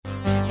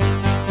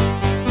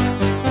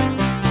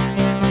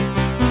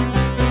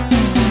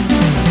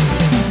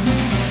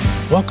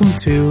Welcome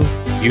to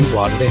You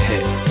Wanted a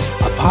Hit,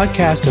 a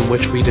podcast in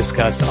which we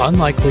discuss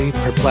unlikely,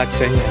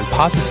 perplexing, and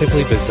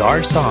positively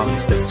bizarre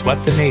songs that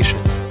swept the nation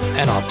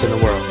and often the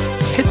world.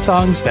 Hit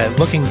songs that,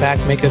 looking back,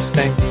 make us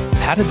think,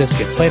 how did this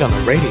get played on the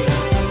radio?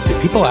 Do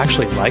people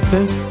actually like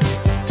this?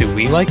 Do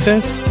we like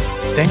this?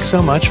 Thanks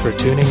so much for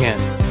tuning in.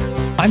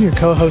 I'm your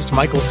co-host,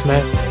 Michael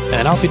Smith,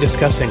 and I'll be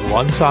discussing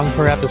one song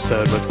per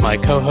episode with my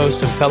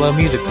co-host and fellow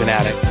music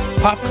fanatic,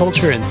 pop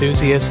culture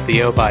enthusiast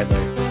Theo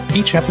Beidler.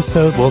 Each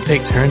episode, we'll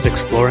take turns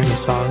exploring the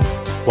song,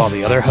 while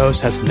the other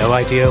host has no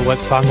idea what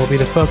song will be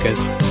the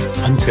focus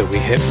until we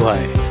hit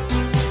play.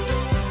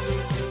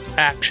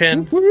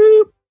 Action.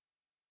 Whoop.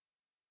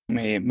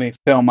 Let me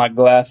fill my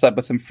glass up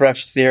with some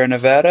fresh Sierra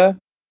Nevada.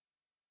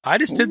 I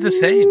just did the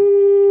same.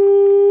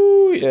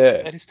 Ooh,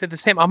 yeah. I just did the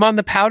same. I'm on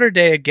the powder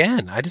day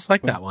again. I just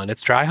like that one.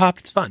 It's dry hopped.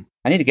 It's fun.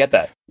 I need to get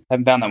that. I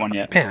haven't found that one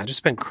yet. Man, I've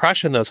just been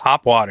crushing those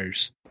hop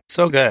waters.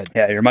 So good.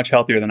 Yeah, you're much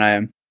healthier than I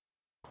am.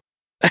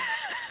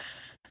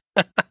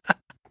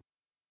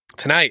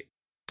 Tonight,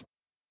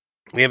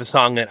 we have a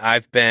song that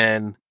I've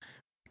been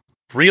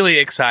really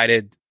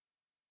excited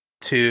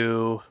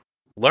to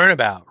learn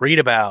about, read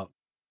about.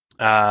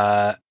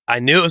 I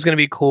knew it was going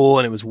to be cool,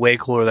 and it was way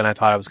cooler than I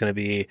thought it was going to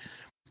be,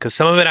 because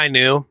some of it I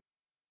knew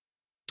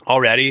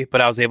already,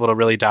 but I was able to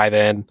really dive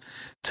in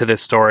to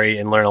this story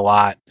and learn a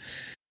lot.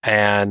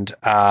 And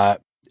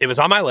it was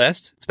on my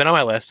list. It's been on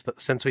my list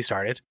since we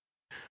started.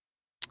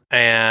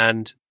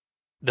 And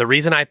the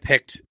reason I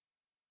picked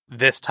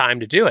this time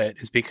to do it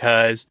is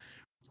because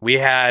we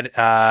had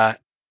a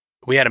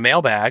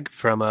mailbag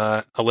from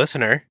a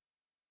listener,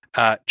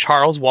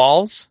 Charles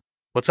Walls.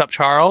 What's up,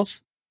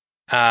 Charles?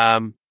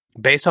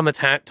 Based on the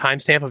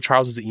timestamp of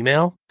Charles's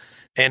email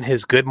and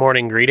his good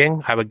morning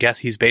greeting, I would guess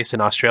he's based in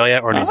Australia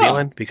or New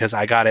Zealand, because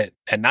I got it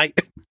at night.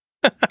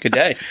 Good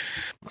day.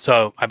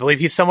 So I believe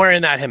he's somewhere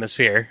in that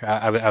hemisphere.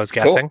 I was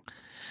guessing.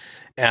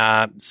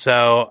 Cool.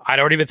 So I'd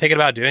already been thinking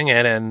about doing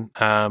it,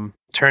 and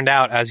turned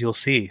out, as you'll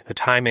see, the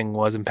timing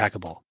was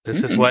impeccable.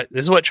 This is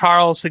what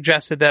Charles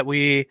suggested that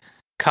we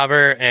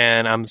cover,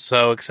 and I'm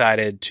so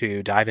excited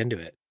to dive into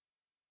it.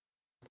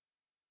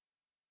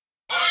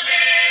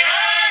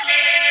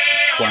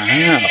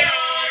 Wow.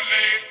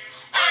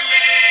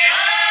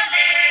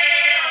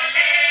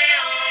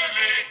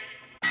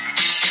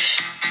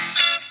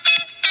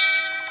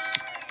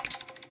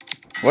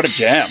 What a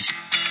jam.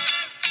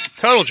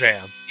 Total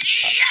jam.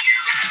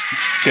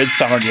 Good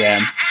summer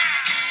jam.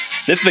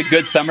 This is a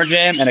good summer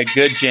jam and a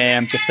good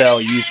jam to sell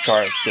used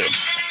cars too.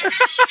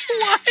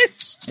 What?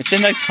 It's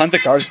in like tons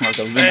of cars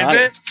commercials. Is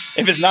it?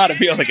 If it's not, it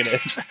feels like it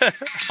is.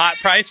 Hot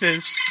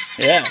prices.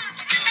 Yeah.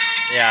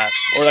 Yeah.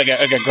 Or like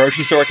a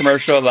grocery store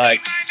commercial,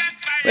 like,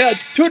 yeah,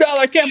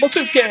 $2 Campbell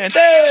soup can.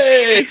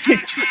 Hey!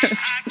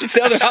 You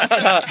sell the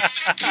hot.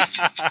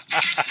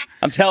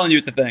 I'm telling you,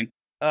 it's a thing.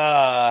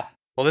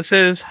 Well, this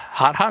is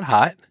Hot, Hot,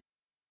 Hot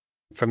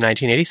from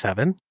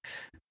 1987.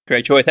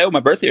 Great choice. Hey,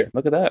 my birth year.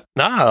 Look at that.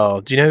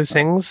 No. Do you know who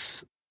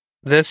sings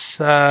this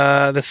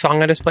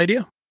song I just played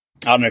you?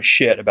 I don't know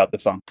shit about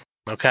this song.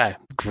 Okay,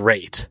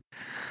 great.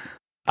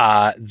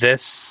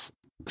 This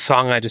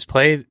song I just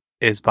played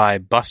is by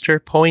Buster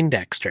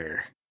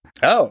Poindexter.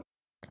 Oh,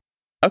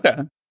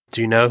 okay.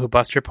 Do you know who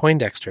Buster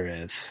Poindexter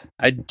is?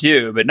 I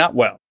do, but not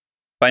well.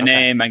 By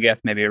name, I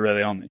guess maybe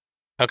really only.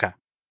 Okay.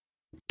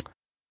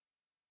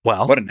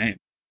 Well, what a name.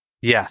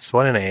 Yes,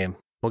 what a name.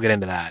 We'll get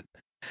into that.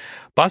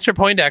 Buster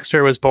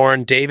Poindexter was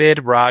born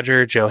David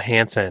Roger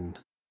Johansen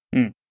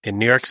in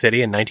New York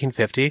City in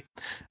 1950.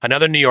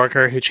 Another New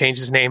Yorker who changed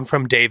his name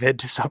from David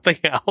to something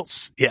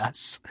else.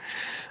 Yes.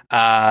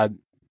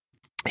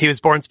 He was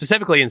born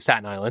specifically in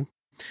Staten Island.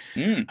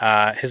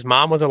 His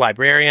mom was a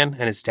librarian,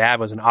 and his dad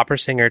was an opera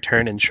singer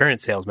turned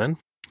insurance salesman.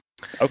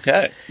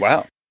 Okay.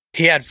 Wow.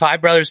 He had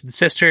 5 brothers and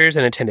sisters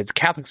and attended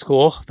Catholic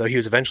school, though he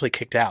was eventually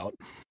kicked out.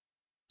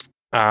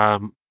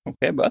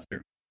 Okay,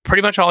 Buster.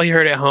 Pretty much all he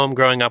heard at home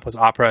growing up was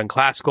opera and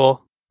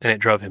classical, and it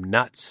drove him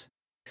nuts.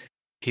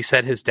 He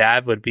said his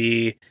dad would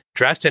be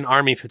dressed in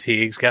army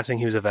fatigues, guessing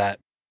he was a vet,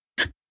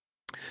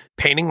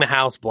 painting the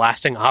house,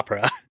 blasting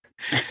opera,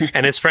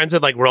 and his friends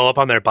would like roll up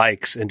on their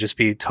bikes and just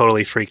be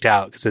totally freaked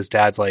out because his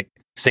dad's like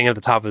singing at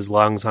the top of his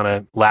lungs on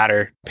a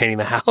ladder, painting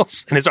the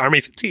house in his army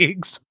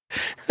fatigues.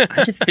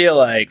 I just feel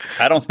like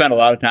I don't spend a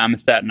lot of time in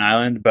Staten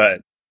Island,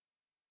 but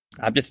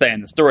I'm just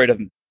saying the story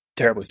doesn't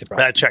terribly surprise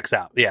me. That checks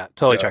out. Yeah,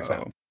 totally checks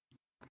out.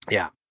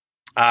 Yeah.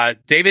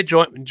 David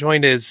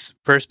joined his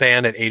first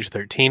band at age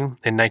 13 in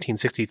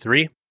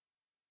 1963.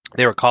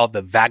 They were called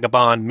the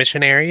Vagabond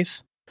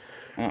Missionaries.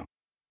 Oh.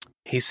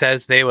 He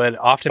says they would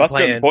often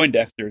play in...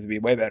 Poindexter would be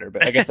way better,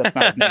 but I guess that's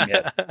not his name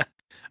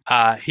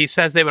yet. He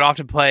says they would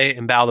often play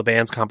in Battle of the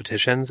Bands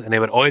competitions, and they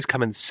would always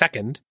come in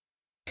second,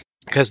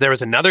 because there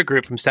was another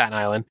group from Staten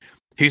Island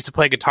who used to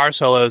play guitar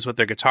solos with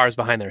their guitars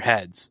behind their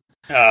heads.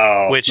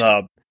 Oh, which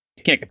you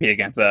can't compete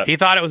against that. He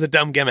thought it was a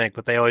dumb gimmick,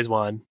 but they always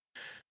won.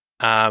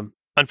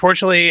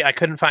 Unfortunately, I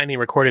couldn't find any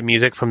recorded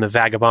music from the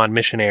Vagabond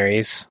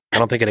Missionaries. I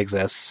don't think it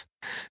exists.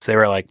 So they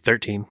were like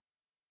 13.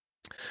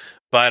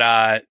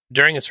 But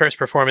during his first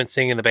performance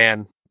singing in the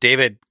band,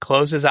 David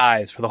closed his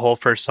eyes for the whole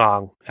first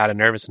song out of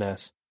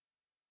nervousness.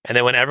 And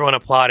then when everyone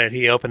applauded,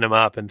 he opened them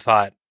up and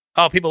thought,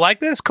 oh, people like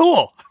this?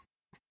 Cool.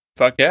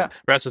 Fuck yeah.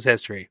 The rest was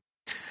history.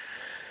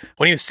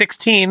 When he was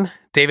 16,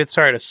 David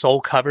started a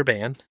soul cover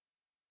band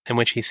in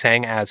which he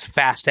sang as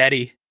Fast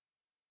Eddie.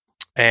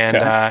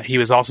 And he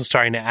was also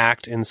starting to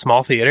act in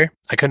small theater.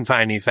 I couldn't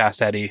find any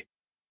Fast Eddie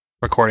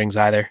recordings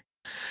either.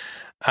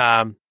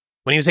 When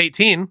he was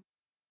 18,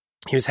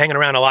 he was hanging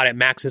around a lot at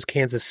Max's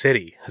Kansas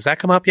City. Has that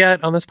come up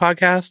yet on this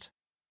podcast?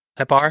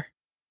 That bar?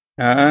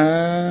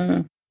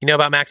 You know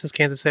about Max's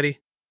Kansas City?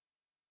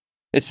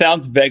 It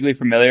sounds vaguely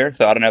familiar,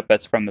 so I don't know if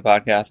that's from the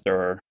podcast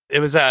or... It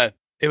was a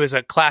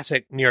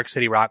classic New York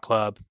City rock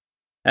club.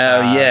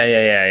 Oh,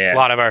 yeah. A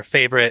lot of our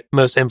favorite,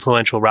 most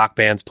influential rock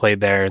bands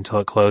played there until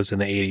it closed in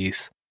the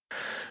 80s.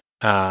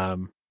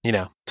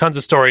 Tons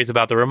of stories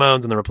about the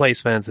Ramones and the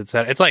Replacements.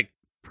 It's like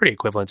pretty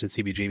equivalent to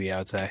CBGB, I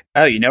would say.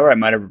 Oh, you know where I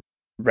might have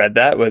read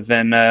that was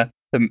in the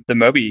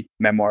Moby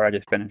memoir I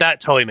just finished. That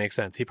totally makes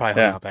sense. He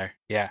probably hung out there.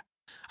 Yeah.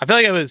 I feel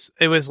like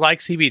it was like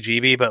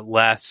CBGB, but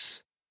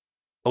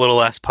a little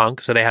less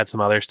punk. So they had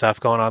some other stuff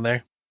going on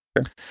there.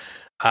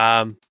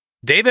 Sure.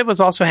 David was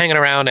also hanging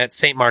around at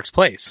St. Mark's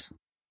Place,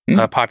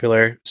 a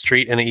popular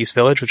street in the East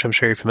Village, which I'm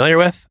sure you're familiar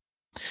with.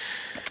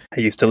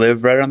 I used to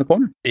live right around the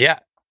corner. Yeah.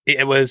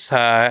 It was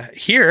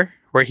here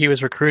where he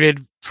was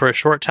recruited for a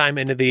short time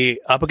into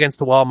the Up Against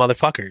the Wall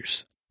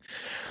Motherfuckers.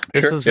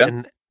 This was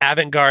an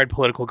avant-garde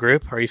political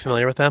group. Are you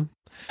familiar with them?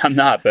 I'm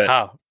not,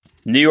 but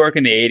New York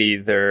in the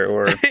 80s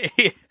or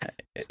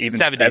even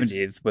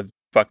 70s was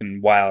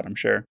fucking wild, I'm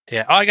sure.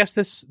 Yeah. Oh, I guess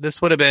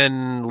this would have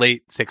been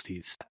late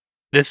 60s.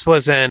 This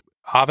was an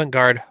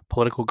avant-garde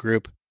political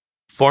group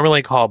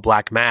formerly called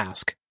Black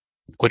Mask,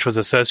 which was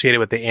associated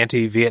with the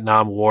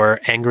anti-Vietnam War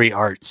Angry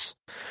Arts.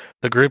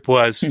 The group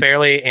was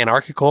fairly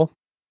anarchical,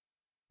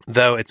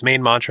 though its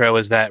main mantra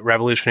was that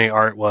revolutionary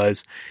art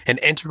was an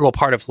integral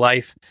part of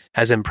life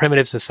as in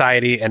primitive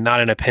society and not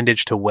an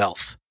appendage to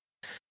wealth.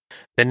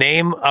 The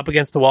name Up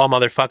Against the Wall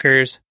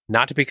Motherfuckers,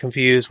 not to be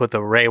confused with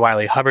the Ray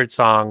Wiley Hubbard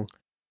song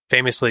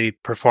famously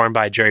performed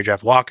by Jerry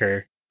Jeff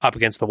Walker, Up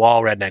Against the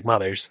Wall Redneck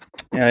Mothers.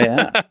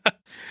 Oh,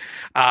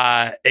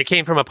 yeah. It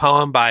came from a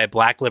poem by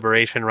Black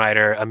liberation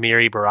writer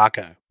Amiri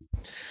Baraka.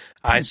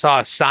 I saw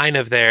a sign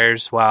of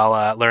theirs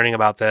while learning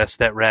about this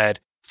that read,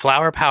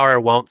 "Flower power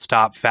won't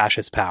stop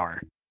fascist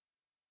power."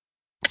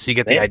 So you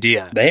get the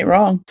idea. They ain't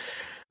wrong.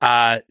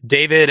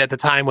 David at the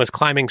time was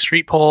climbing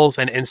street poles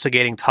and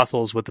instigating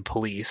tussles with the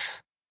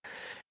police.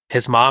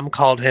 His mom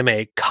called him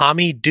a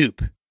commie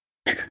dupe,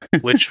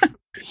 which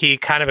he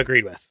kind of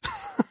agreed with.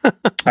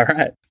 All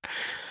right.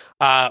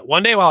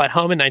 One day while at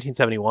home in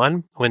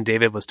 1971, when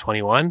David was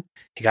 21,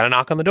 he got a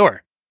knock on the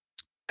door.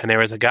 And there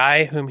was a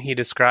guy whom he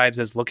describes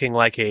as looking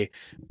like a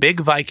big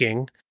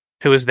Viking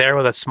who was there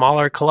with a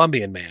smaller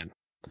Colombian man.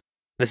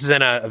 This is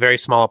in a very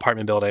small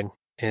apartment building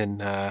in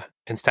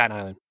Staten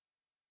Island.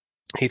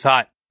 He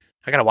thought,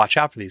 I got to watch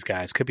out for these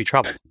guys. Could be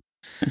trouble.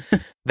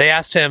 They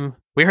asked him,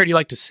 "We heard you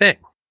like to sing."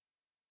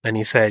 And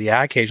he said, "Yeah,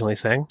 I occasionally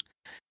sing."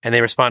 And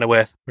they responded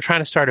with, "We're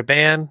trying to start a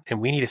band and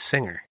we need a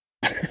singer."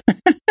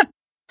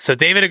 So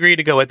David agreed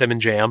to go with them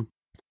and jam.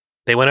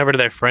 They went over to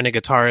their friend and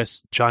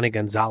guitarist Johnny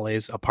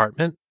Gonzalez's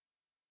apartment.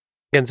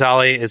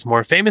 Gonzalez is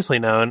more famously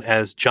known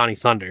as Johnny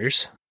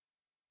Thunders.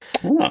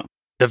 Oh.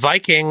 The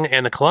Viking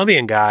and the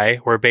Colombian guy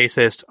were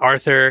bassist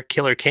Arthur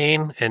Killer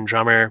Kane and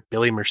drummer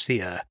Billy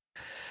Murcia.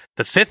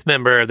 The fifth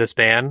member of this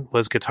band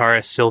was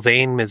guitarist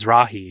Sylvain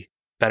Mizrahi,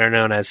 better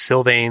known as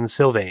Sylvain.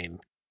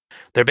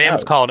 Their band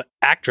was called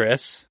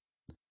Actress,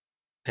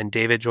 and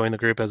David joined the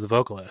group as the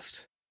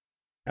vocalist.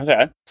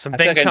 Okay. Some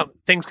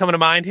things coming to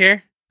mind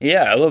here?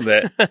 Yeah, a little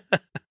bit.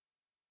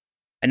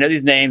 I know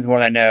these names more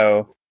than I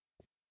know.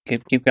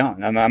 Keep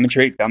going. I'm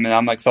intrigued.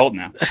 I'm like sold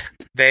now.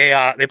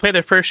 They played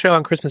their first show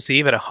on Christmas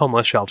Eve at a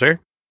homeless shelter.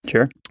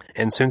 Sure.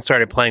 And soon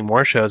started playing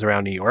more shows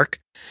around New York,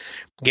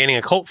 gaining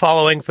a cult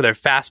following for their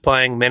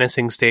fast-playing,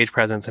 menacing stage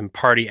presence and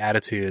party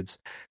attitudes,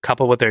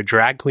 coupled with their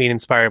drag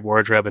queen-inspired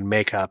wardrobe and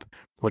makeup,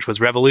 which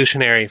was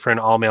revolutionary for an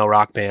all-male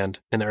rock band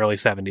in the early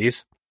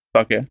 70s.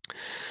 Fuck yeah.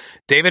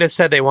 David has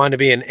said they wanted to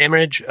be an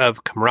image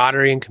of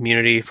camaraderie and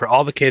community for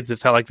all the kids that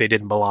felt like they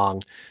didn't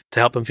belong, to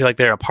help them feel like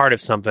they're a part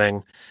of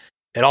something.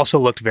 It also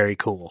looked very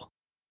cool.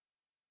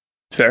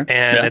 Fair.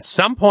 And at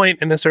some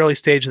point in this early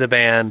stage of the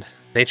band,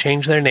 they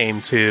changed their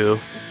name to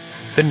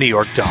the New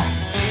York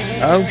Dolls.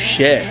 Oh,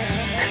 shit.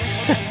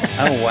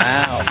 Oh,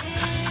 wow.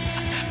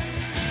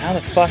 How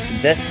the fuck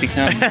did this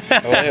become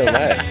Ole?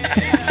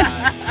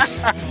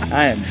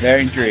 I am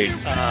very intrigued.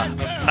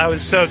 I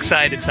was so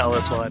excited to tell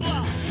this one.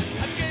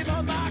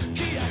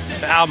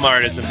 The album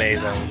art is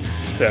amazing.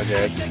 So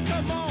good.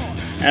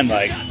 And,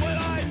 like,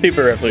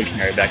 super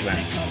revolutionary back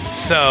then.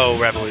 So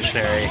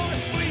revolutionary.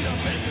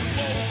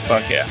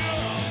 Fuck yeah.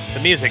 The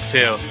music,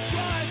 too.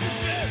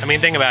 I mean,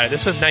 think about it.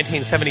 This was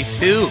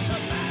 1972.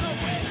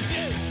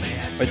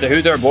 Wait, so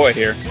who's our boy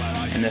here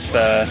in this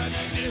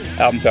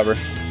album cover?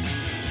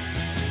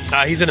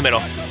 He's in the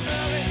middle.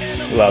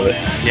 Love it.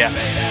 Yeah.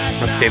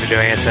 That's David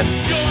Johansen.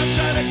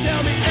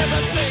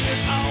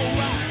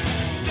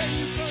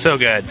 So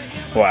good.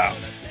 Wow.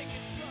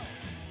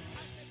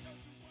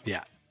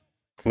 Yeah.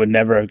 Would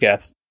never have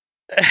guessed.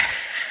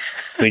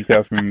 We'd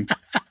go from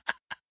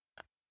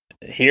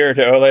here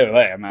to Ole Ole.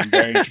 I'm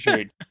very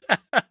intrigued.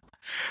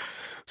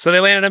 So they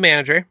landed a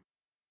manager.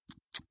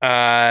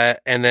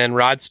 And then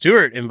Rod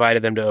Stewart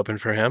invited them to open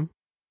for him.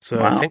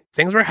 So I think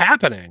things were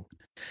happening.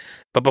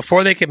 But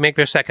before they could make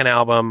their second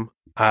album,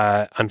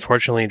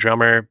 unfortunately,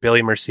 drummer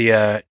Billy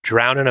Murcia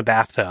drowned in a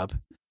bathtub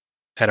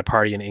at a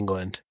party in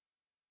England.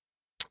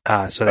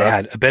 So they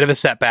had a bit of a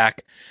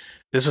setback.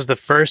 This was the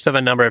first of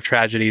a number of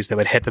tragedies that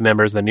would hit the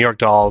members of the New York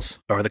Dolls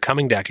over the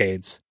coming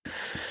decades.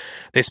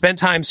 They spent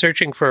time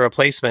searching for a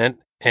replacement,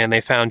 and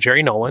they found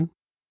Jerry Nolan,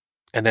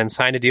 and then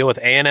signed a deal with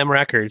A&M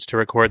Records to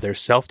record their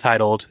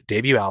self-titled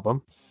debut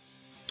album,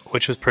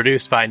 which was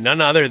produced by none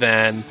other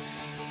than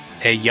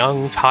a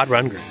young Todd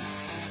Rundgren.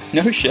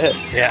 No shit.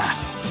 Yeah.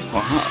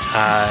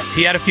 Wow.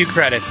 He had a few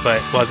credits,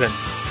 but wasn't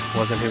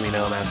who we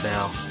know him as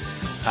now.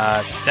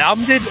 The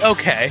album did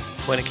okay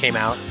when it came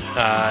out.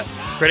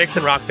 Critics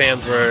and rock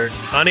fans were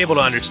unable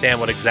to understand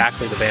what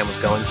exactly the band was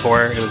going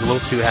for. It was a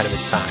little too ahead of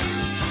its time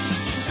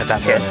at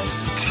that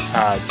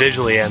moment,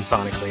 visually and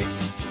sonically.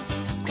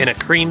 In a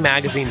Cream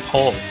magazine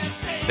poll,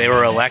 they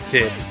were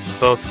elected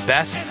both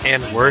best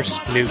and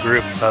worst new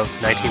group of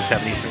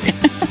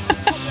 1973.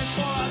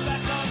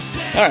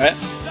 All right.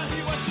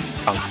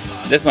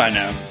 This one I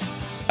know.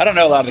 I don't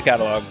know a lot of the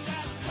catalog.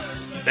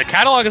 The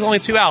catalog is only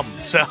 2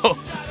 albums, so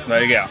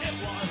there you go.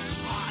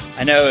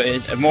 I know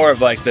it more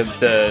of like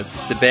the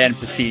band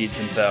precedes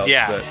themselves.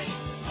 Yeah. But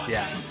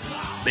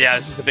yeah,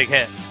 this is the big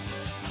hit,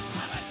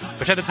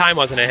 which at the time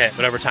wasn't a hit,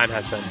 but over time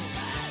has been.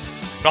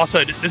 But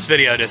also, this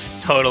video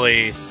just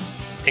totally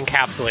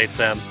encapsulates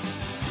them.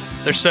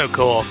 They're so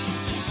cool.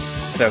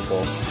 So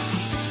cool.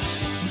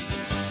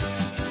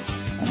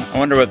 I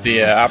wonder what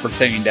the opera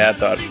singing dad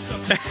thought.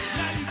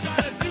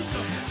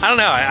 I don't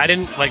know. I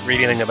didn't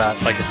read anything about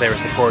if they were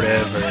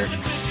supportive or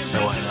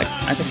whatnot.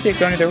 I can see it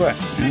going either way.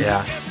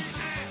 Yeah.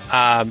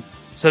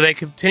 So they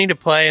continued to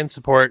play and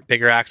support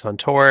bigger acts on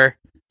tour,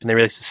 and they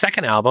released a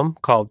second album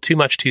called Too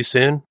Much Too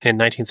Soon in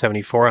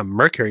 1974 on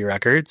Mercury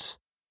Records.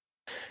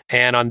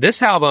 And on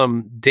this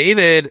album,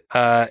 David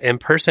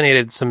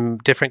impersonated some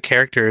different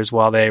characters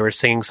while they were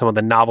singing some of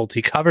the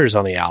novelty covers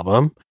on the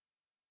album.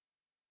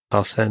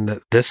 I'll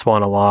send this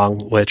one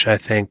along, which I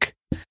think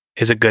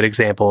is a good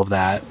example of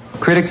that.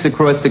 Critics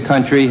across the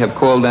country have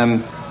called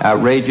them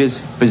outrageous,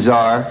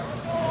 bizarre,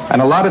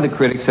 and a lot of the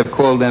critics have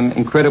called them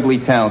incredibly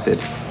talented.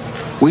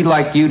 We'd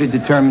like you to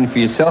determine for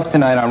yourself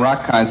tonight on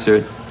Rock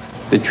Concert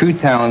the true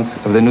talents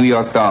of the New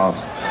York Dolls.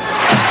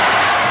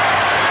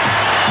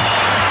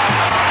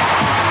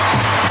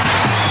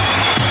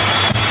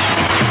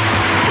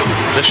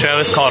 The show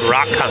is called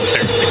Rock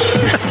Concert.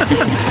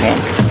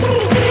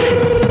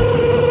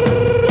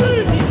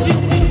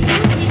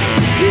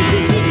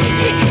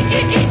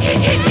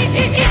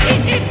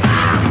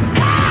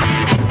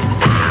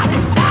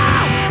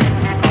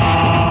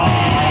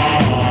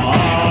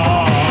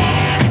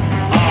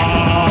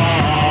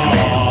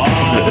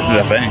 This is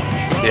a thing.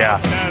 Yeah.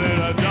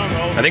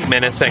 I think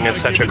menacing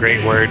is such a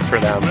great word for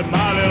them.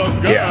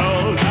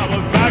 Yeah.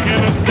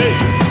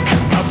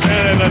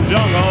 In the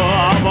jungle,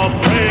 I'm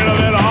afraid of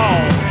it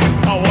all.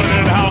 I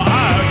wondered how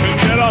I could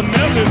get a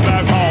message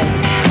back home.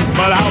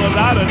 But how was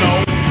I to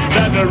know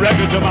that the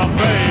wreckage of my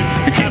plane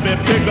had been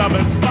picked up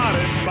and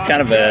spotted? It's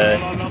kind of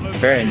it's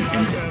very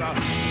intense.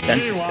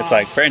 It's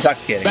like very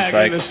intoxicating. It's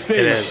like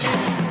It is.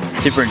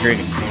 super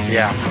intriguing.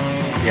 Yeah.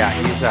 Yeah,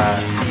 he's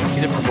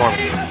a performer,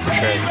 for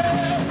sure.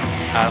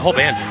 The whole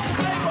band is.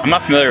 I'm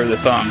not familiar with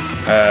this song.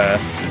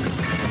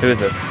 Who is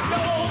this?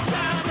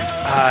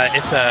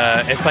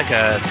 It's like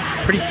a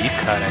pretty deep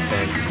cut, I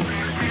think.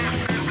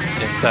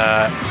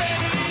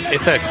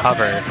 It's a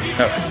cover,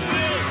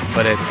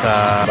 but it's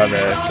By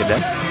the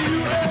Cadets?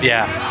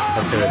 yeah,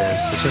 that's who it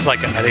is. It's just I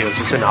think it was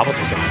just a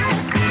novelty song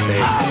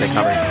they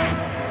covered.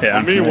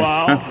 Yeah.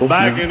 Meanwhile, Cool.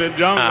 back in the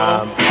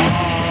jungle.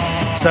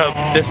 So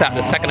the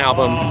second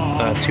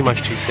album, Too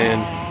Much Too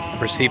Soon,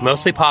 received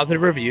mostly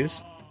positive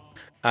reviews.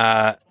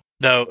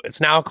 Though it's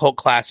now a cult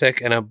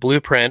classic and a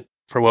blueprint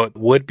for what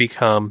would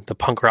become the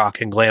punk rock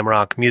and glam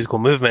rock musical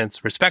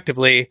movements,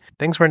 respectively,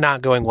 things were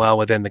not going well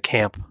within the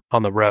camp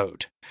on the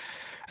road.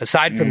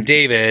 Aside from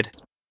David,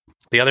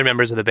 the other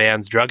members of the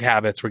band's drug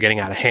habits were getting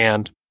out of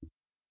hand,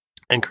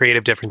 and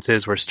creative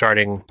differences were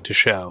starting to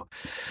show.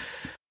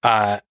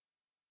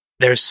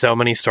 There's so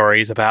many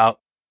stories about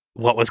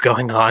what was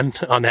going on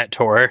that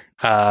tour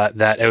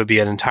that it would be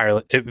an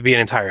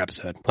entire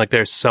episode.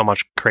 There's so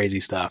much crazy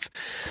stuff.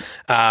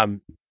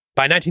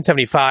 By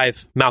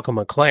 1975, Malcolm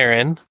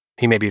McLaren,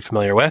 he may be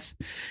familiar with,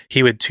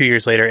 he would 2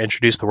 years later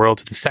introduce the world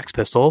to the Sex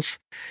Pistols.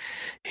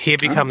 He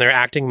had become their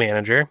acting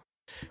manager,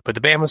 but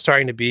the band was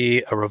starting to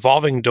be a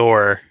revolving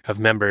door of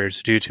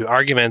members due to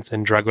arguments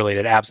and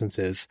drug-related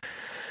absences.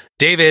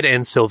 David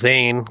and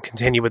Sylvain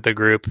continued with the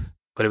group,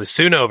 but it was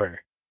soon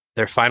over.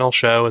 Their final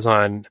show was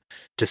on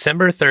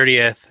December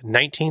 30th,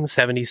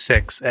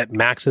 1976 at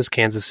Max's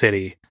Kansas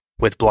City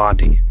with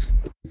Blondie.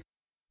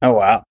 Oh,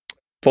 wow.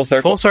 Full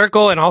circle. Full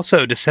circle, and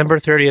also December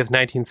 30th,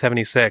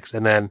 1976,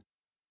 and then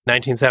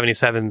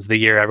 1977's the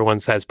year everyone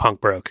says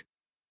punk broke.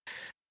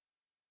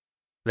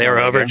 They were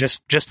over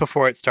just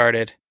before it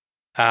started.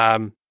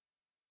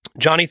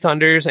 Johnny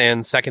Thunders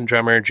and second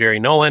drummer Jerry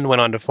Nolan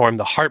went on to form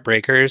the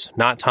Heartbreakers,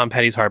 not Tom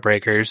Petty's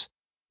Heartbreakers,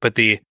 but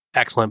the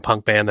excellent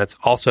punk band that's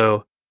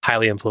also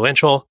highly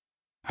influential.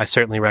 I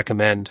certainly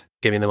recommend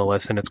giving them a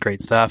listen. It's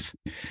great stuff.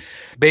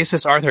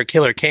 Bassist Arthur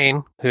Killer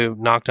Kane, who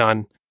knocked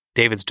on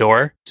David's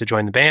door to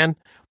join the band,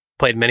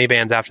 played many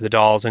bands after the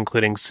Dolls,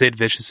 including Sid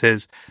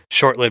Vicious's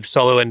short-lived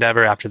solo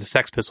endeavor after the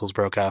Sex Pistols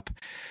broke up.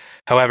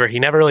 However, he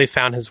never really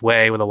found his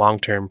way with a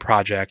long-term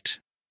project.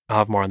 I'll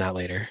have more on that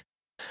later.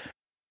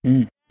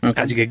 Okay.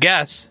 As you could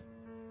guess,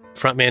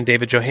 frontman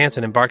David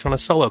Johansen embarked on a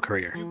solo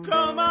career. In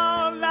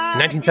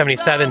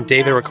 1977,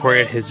 David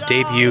recorded his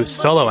debut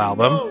solo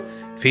album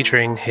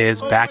featuring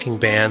his backing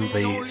band,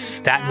 the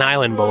Staten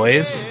Island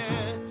Boys,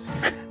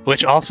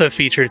 which also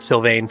featured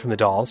Sylvain from the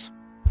Dolls.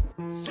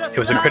 It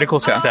was a critical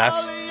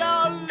success.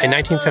 A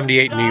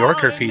 1978 New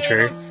Yorker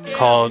feature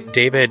called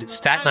David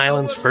Staten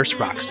Island's First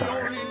Rock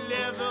Star.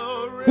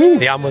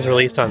 The album was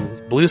released on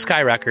Blue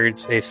Sky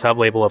Records, a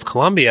sub-label of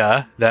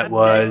Columbia that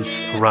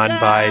was run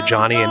by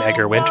Johnny and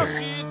Edgar Winter.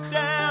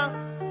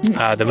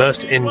 The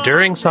most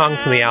enduring song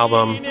from the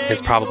album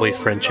is probably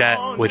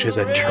Frenchette, which is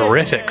a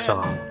terrific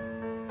song.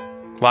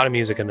 A lot of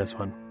music in this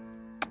one.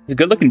 He's a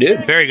good-looking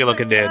dude. Very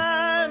good-looking dude.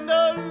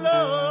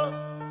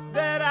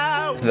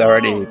 It's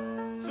already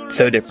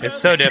so different. It's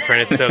so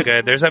different. It's so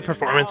good. There's a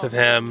performance of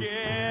him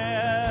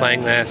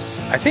playing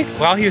this, I think,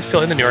 while he was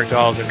still in the New York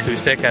Dolls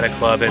acoustic at a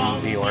club in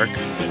New York,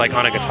 like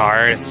on a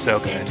guitar. It's so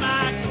good.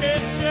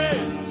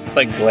 It's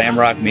like glam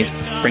rock meets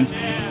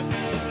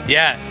Springsteen.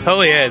 Yeah, it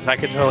totally is. I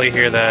could totally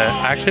hear I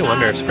actually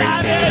wonder if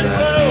Springsteen is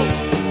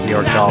a New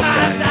York Dolls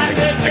guy. 'Cause I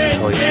could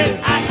totally see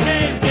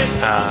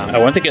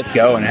it. Once it gets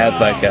going, it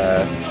has like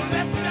a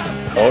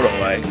total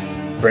like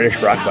British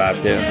rock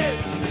vibe too.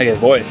 Like his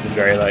voice is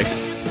very like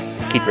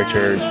Keith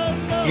Richards.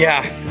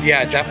 Yeah,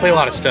 definitely a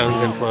lot of Stones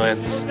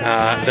influence.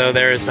 Though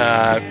there's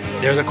a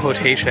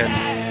quotation.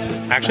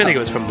 Actually, I think it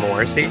was from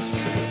Morrissey.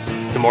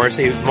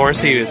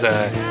 Morrissey is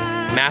a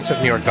massive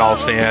New York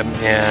Dolls fan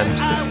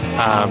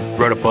and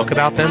wrote a book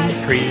about them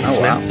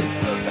pre-Smiths.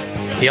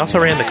 Wow. He also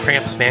ran the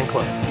Cramps fan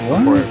club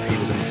before he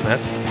was in the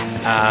Smiths.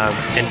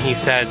 And he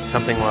said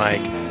something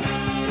like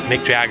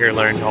Mick Jagger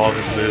learned all of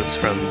his moves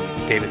from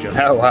David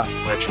Johansen. Oh, wow.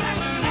 Which,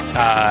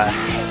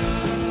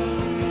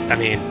 I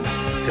mean,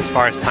 as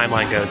far as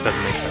timeline goes,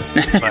 doesn't make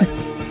sense. But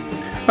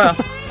Well,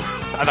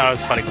 I thought it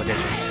was a funny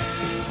quotation.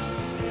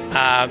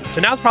 So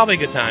now's probably a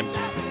good time,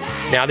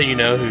 now that you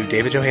know who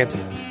David Johansen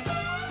is,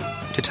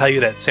 to tell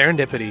you that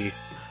serendipity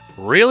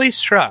really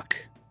struck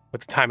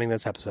with the timing of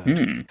this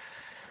episode.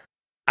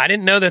 I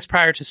didn't know this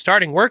prior to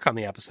starting work on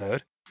the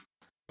episode,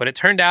 but it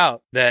turned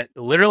out that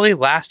literally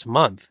last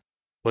month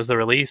was the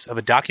release of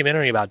a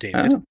documentary about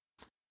David,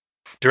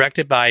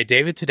 directed by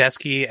David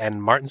Tedeschi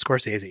and Martin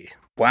Scorsese.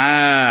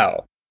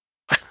 wow.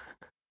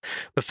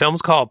 The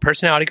film's called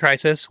Personality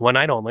Crisis: One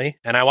Night Only,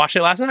 and I watched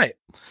it last night.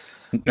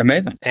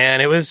 Amazing.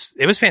 And it was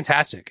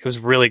fantastic. It was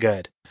really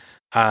good.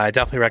 I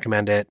definitely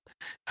recommend it.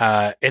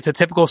 It's a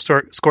typical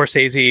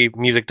Scorsese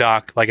music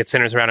doc. Like, it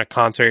centers around a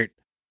concert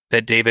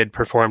that David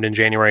performed in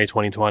January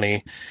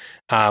 2020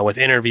 with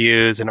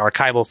interviews and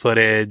archival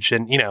footage.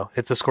 And, you know,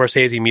 it's a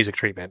Scorsese music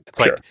treatment. It's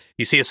like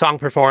you see a song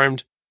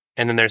performed,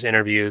 and then there's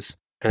interviews,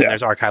 and then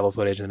there's archival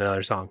footage, and then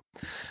another song.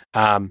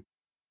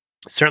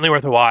 Certainly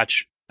worth a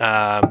watch.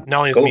 Not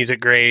only is the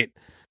music great,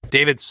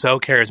 David's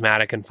so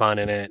charismatic and fun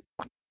in it.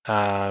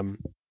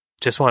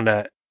 Just wanted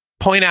to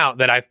point out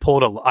that I've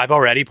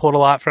already pulled a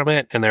lot from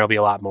it, and there'll be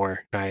a lot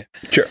more. I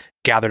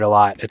gathered a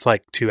lot. It's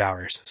like 2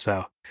 hours,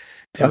 so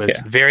it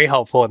was very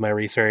helpful in my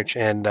research.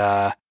 And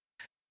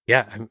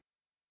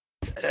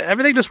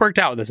everything just worked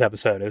out with this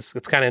episode. It's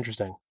kind of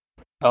interesting.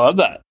 I love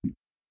that.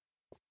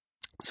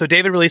 So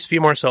David released a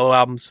few more solo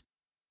albums,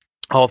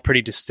 all with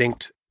pretty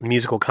distinct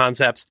musical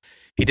concepts.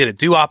 He did a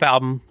doo-wop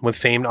album with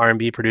famed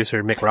R&B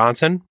producer Mick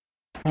Ronson.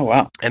 Oh,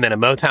 wow. And then a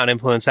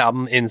Motown-influenced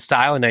album, In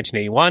Style, in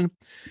 1981,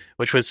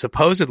 which was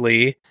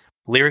supposedly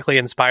lyrically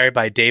inspired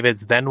by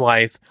David's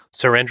then-wife,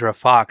 Surendra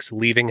Fox,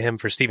 leaving him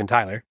for Steven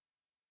Tyler.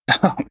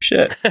 Oh,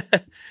 shit. In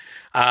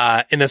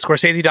the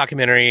Scorsese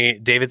documentary,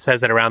 David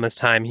says that around this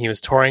time, he was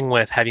touring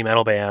with heavy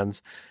metal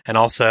bands and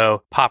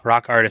also pop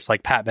rock artists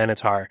like Pat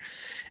Benatar.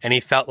 And he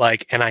felt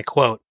like, and I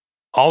quote,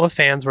 "All the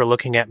fans were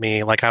looking at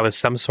me like I was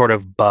some sort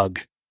of bug."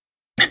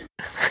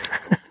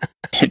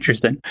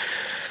 Interesting.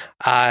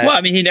 Well,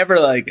 I mean, he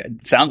never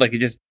sounds like he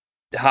just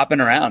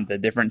hopping around to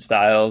different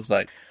styles,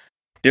 like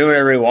do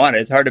whatever he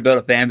wanted. It's hard to build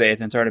a fan base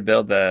and it's hard to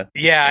build the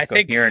I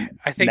think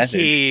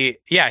message. he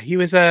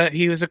was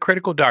a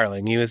critical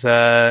darling. He was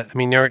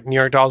New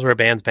York Dolls were a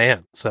band's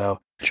band, so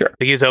sure.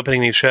 He's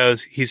opening these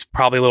shows. He's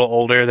probably a little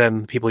older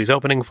than the people he's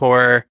opening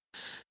for,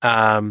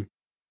 and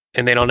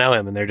they don't know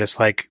him, and they're just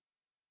like,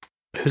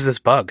 "Who's this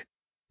bug?"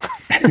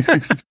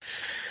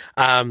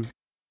 Um,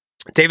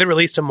 David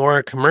released a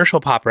more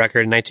commercial pop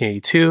record in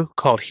 1982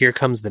 called Here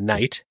Comes the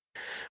Night,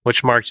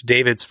 which marked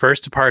David's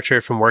first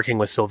departure from working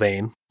with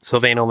Sylvain.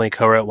 Sylvain only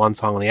co-wrote one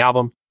song on the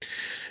album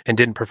and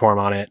didn't perform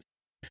on it.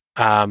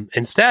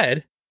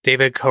 Instead,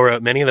 David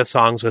co-wrote many of the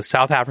songs with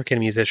South African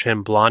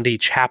musician Blondie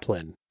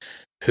Chaplin,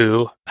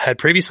 who had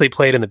previously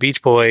played in the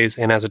Beach Boys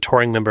and as a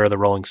touring member of the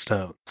Rolling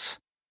Stones.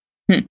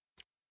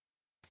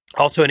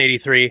 Also in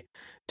 1983,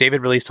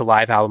 David released a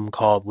live album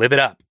called Live It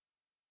Up,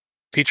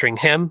 featuring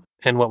him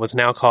and what was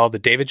now called the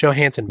David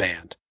Johansen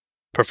Band,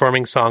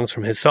 performing songs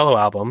from his solo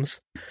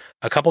albums,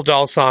 a couple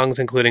Doll songs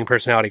including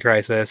Personality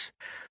Crisis,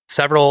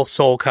 several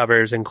soul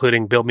covers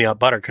including Build Me Up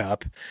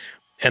Buttercup,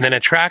 and then a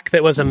track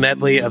that was a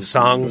medley of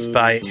songs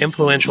by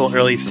influential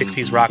early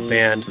 60s rock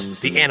band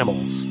The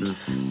Animals,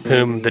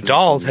 whom the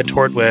Dolls had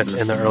toured with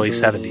in the early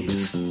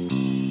 70s.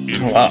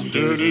 Wow.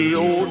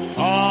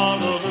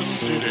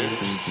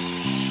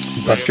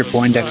 Buster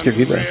Poindexter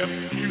Viva.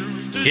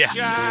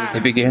 Yeah.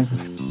 It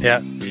begins. Yeah.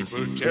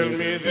 People tell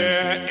me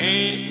there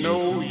ain't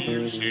no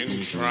use in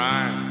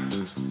trying.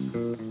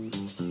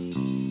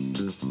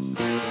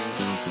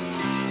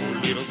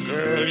 Oh, little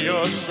girl,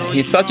 you're so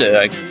He's such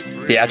a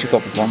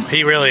theatrical performer.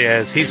 He really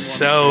is. He's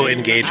so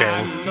engaging.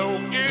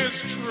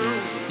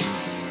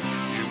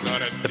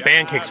 The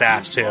band kicks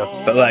ass, too.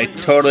 But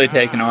totally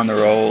taking on the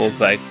roles,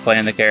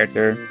 playing the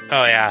character.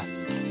 Oh, yeah.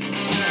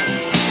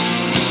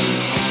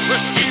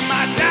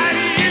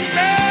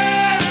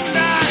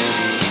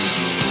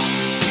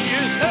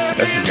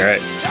 This is great.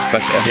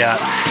 Fuck yeah. Yeah.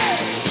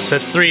 So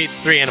it's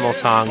three Animal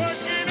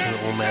songs in a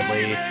little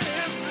medley.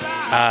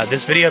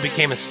 This video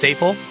became a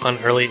staple on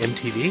early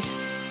MTV.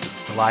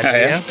 The live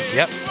video. Yeah?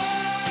 Yep.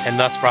 And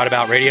thus brought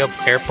about radio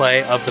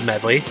airplay of the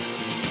medley.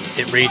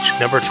 It reached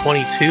number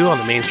 22 on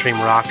the mainstream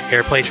rock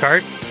airplay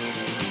chart.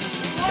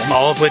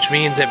 All of which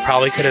means it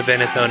probably could have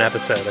been its own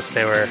episode if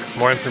there were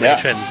more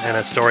information and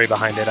a story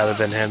behind it other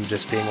than him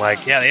just being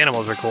like, yeah, the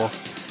Animals are cool.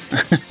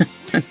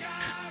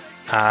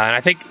 And I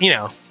think,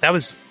 that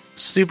was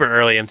super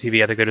early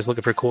MTV. I think they're just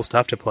looking for cool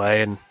stuff to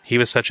play. And he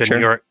was such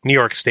a New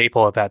York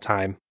staple at that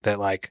time that,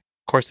 of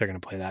course they're going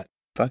to play that.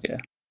 Fuck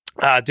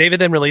yeah. David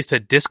then released a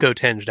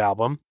disco-tinged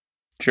album.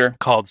 Sure.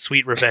 Called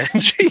Sweet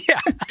Revenge. Yeah.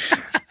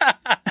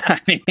 I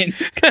mean,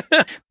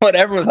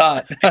 whatever was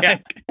hot. Yeah.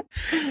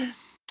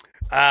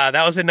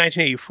 That was in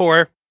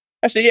 1984.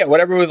 Actually, yeah,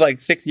 whatever was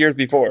 6 years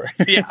before.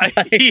 Yeah,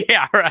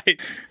 yeah,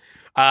 right.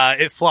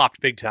 It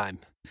flopped big time.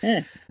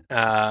 Yeah.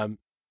 And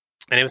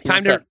it was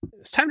time to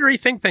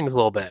rethink things a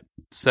little bit.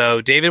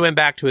 So David went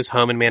back to his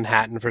home in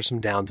Manhattan for some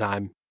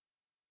downtime.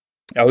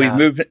 Oh, he's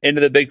moved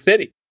into the big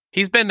city.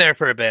 He's been there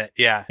for a bit.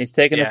 Yeah, he's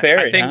taken the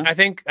ferry. I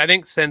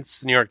think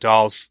since New York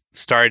Dolls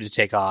started to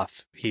take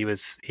off, he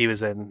was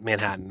in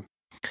Manhattan.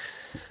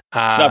 It's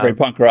not very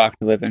punk rock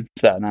to live in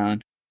Staten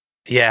Island.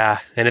 Yeah,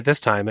 and at this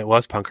time, it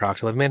was punk rock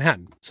to live in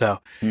Manhattan. So,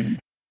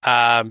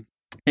 yeah,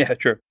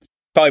 true.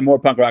 Probably more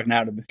punk rock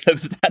now to live in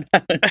Staten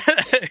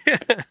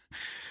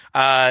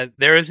Island.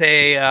 There is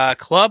a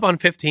club on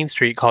 15th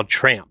Street called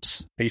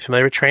Tramps. Are you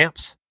familiar with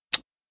Tramps?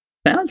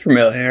 Sounds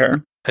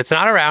familiar. It's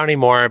not around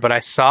anymore, but I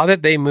saw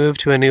that they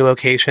moved to a new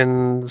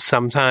location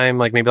sometime,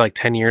 maybe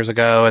 10 years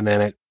ago, and then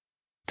it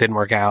didn't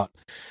work out.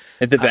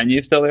 Is the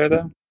venue still there,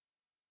 though?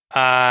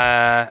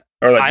 I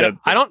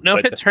don't know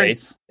if it turned...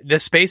 Space? The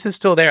space is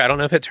still there. I don't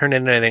know if it turned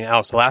into anything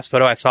else. The last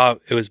photo I saw,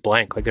 it was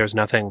blank. There was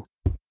nothing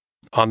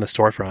on the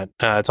storefront.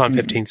 It's on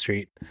 15th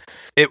Street.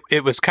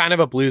 It was kind of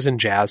a blues and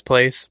jazz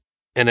place,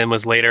 and then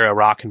was later a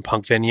rock and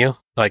punk venue,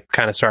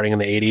 kind of starting in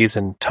the 80s,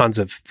 and tons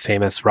of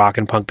famous rock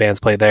and punk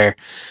bands played there.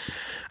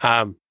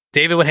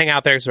 David would hang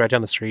out there, it's right down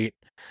the street,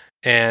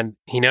 and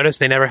he noticed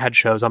they never had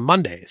shows on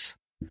Mondays.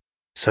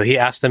 So he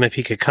asked them if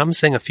he could come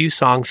sing a few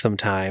songs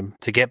sometime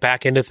to get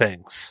back into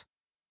things.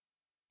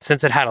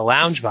 Since it had a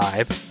lounge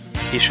vibe,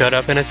 he showed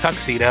up in a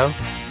tuxedo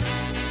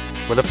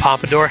with a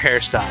pompadour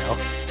hairstyle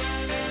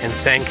and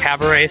sang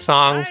cabaret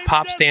songs,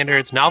 pop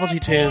standards, novelty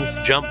tunes,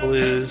 jump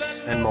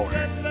blues, and more.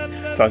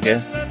 Fuck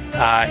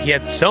yeah. He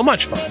had so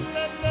much fun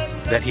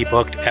that he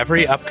booked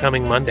every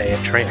upcoming Monday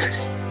at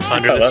Tramps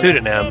under the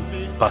pseudonym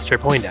Buster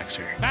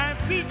Poindexter.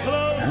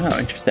 Oh,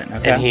 interesting.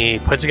 Okay. And he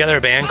put together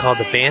a band called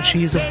the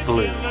Banshees of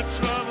Blue.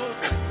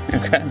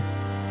 Okay.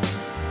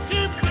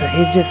 So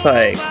he's just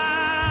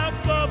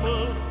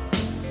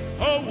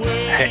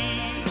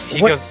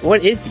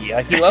what is he?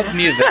 He loves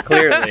music,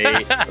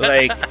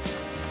 clearly.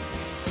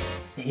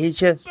 He's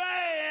just...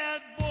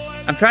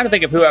 I'm trying to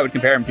think of who I would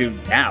compare him to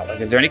now.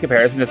 Is there any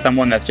comparison to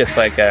someone that's just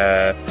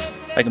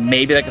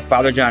maybe a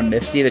Father John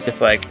Misty that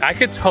just I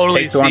could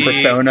totally takes on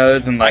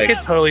personas and I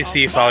could totally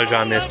see Father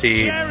John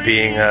Misty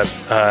being a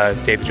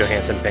David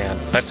Johansen fan.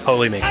 That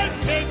totally makes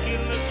sense.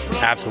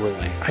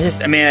 Absolutely. I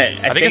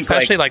think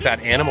especially that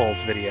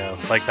Animals video.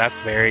 That's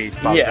very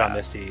Father John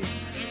Misty.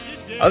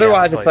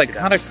 Otherwise, it's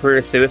kind of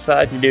career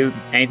suicide to do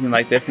anything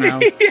like this now.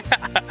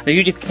 Yeah.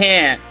 You just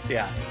can't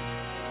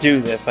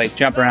do this,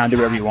 jump around, do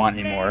whatever you want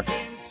anymore.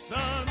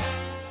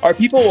 Are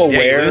people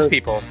aware? You lose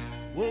people.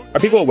 Are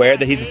people aware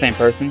that he's the same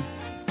person?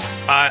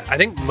 I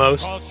think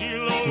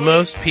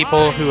most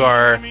people who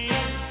are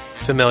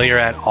familiar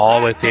at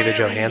all with David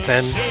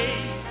Johansen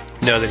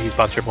know that he's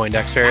Buster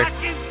Poindexter.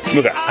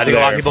 Okay. I think a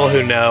lot of people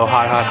who know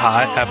Hot Hot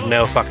Hot have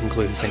no fucking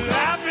clue who sings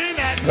that song.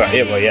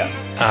 Yeah, well, yeah.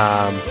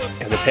 I'm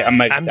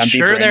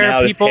sure there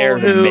now. are people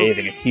who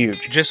amazing. It's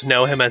huge. just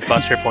know him as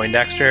Buster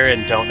Poindexter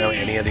and don't know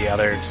any of the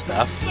other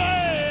stuff.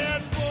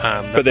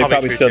 But they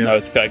probably still know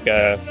it's like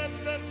an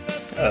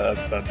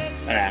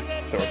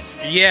act of sorts.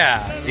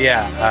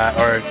 Yeah.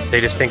 Or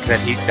they just think that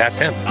that's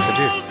him. That's a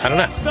dude. I don't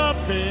know.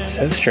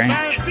 So strange.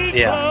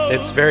 Yeah,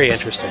 it's very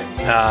interesting.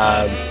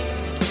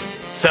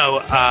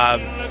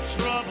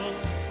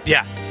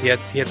 Yeah, he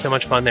had so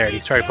much fun there. He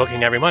started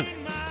booking every Monday.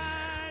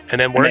 And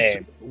then word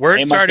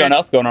started. Ain't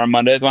else going on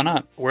Mondays. Why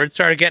not? Word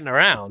started getting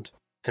around,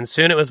 and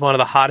soon it was one of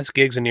the hottest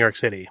gigs in New York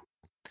City,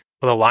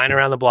 with a line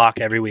around the block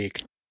every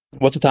week.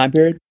 What's the time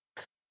period?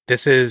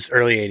 This is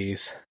early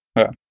 '80s.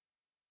 Yeah.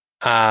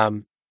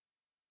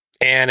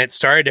 And it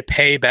started to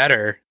pay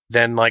better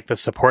than like the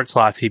support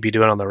slots he'd be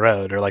doing on the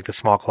road or like the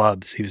small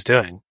clubs he was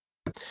doing.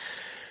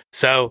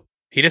 So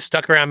he just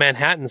stuck around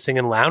Manhattan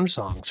singing lounge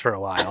songs for a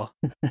while,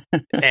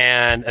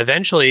 and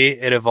eventually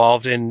it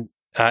evolved to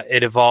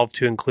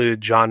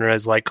include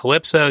genres like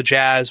calypso,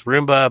 jazz,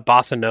 rumba,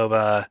 bossa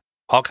nova,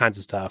 all kinds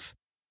of stuff.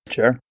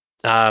 Sure.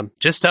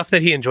 Just stuff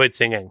that he enjoyed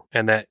singing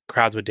and that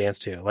crowds would dance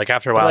to. Like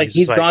after a while,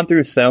 he's gone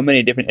through so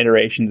many different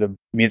iterations of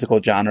musical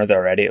genres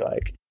already.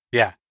 Like,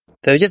 yeah.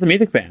 So he's just a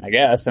music fan, I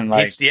guess. And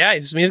like, he's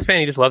just a music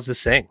fan. He just loves to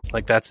sing.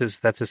 Like that's his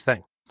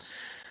thing.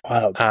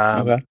 Wow.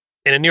 Okay.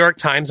 In a New York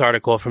Times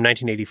article from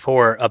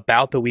 1984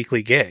 about the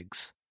weekly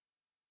gigs,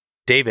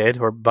 David,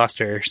 or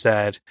Buster,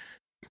 said,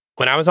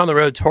 "When I was on the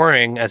road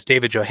touring as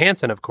David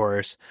Johansen, of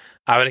course,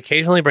 I would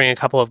occasionally bring a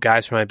couple of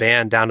guys from my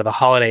band down to the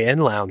Holiday Inn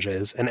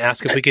lounges and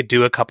ask if we could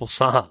do a couple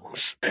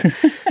songs."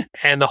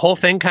 And the whole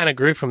thing kind of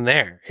grew from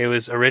there. It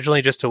was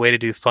originally just a way to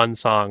do fun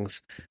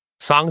songs.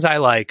 Songs I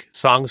like,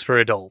 songs for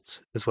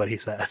adults, is what he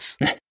says.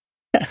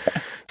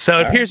 So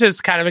it appears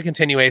as kind of a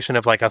continuation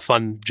of like a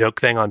fun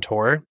joke thing on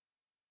tour.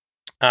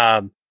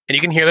 And you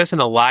can hear this in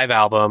the live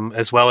album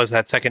as well as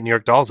that second New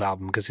York Dolls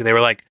album, because they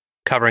were like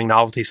covering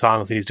novelty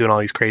songs and he's doing all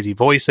these crazy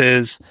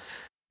voices.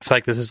 I feel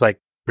like this is like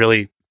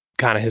really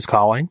kind of his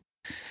calling.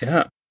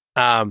 Yeah.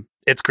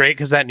 It's great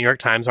because that New York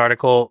Times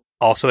article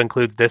also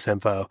includes this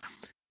info.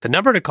 The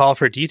number to call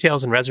for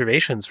details and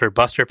reservations for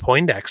Buster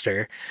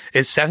Poindexter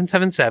is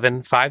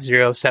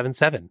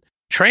 777-5077.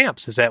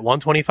 Tramps is at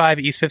 125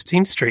 East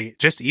 15th Street,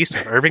 just east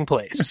of Irving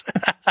Place.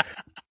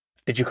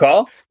 Did you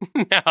call?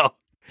 No.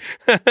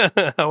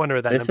 I wonder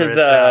what that number is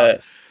now.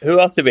 Who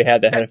else did we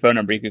have that had a phone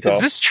number you could call?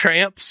 Is this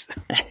Tramps?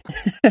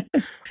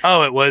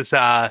 Oh, it was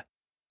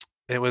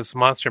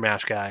Monster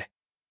Mash guy.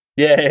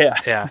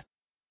 Yeah.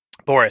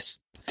 Boris.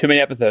 Too many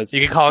episodes.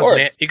 You can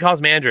call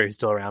his manager who's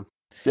still around.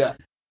 Yeah.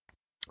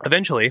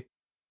 Eventually,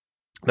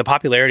 the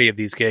popularity of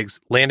these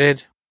gigs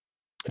landed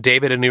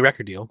David a new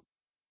record deal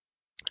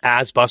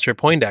as Buster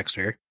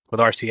Poindexter with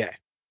RCA.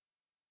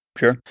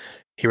 Sure.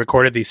 He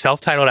recorded the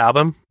self-titled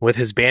album with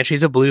his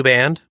Banshees of Blue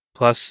band,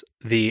 plus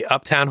the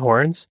Uptown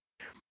Horns,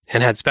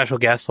 and had special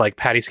guests like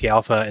Patti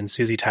Scialfa and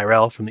Susie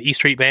Tyrell from the E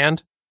Street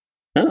Band.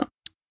 Oh.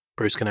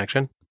 Bruce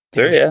Connection.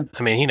 Sure, yeah.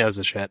 I mean, he knows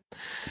the shit.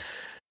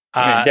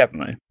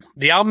 Definitely.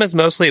 The album is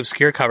mostly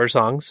obscure cover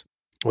songs,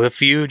 with a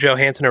few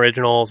Johansen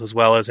originals as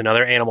well as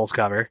another Animals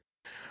cover.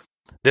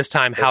 This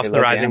time, House of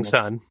the Rising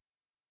Sun,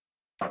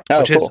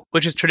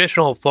 which is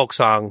traditional folk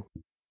song,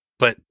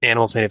 but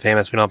Animals made it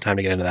famous. We don't have time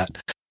to get into that.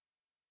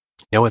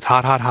 You know what's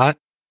hot, hot, hot?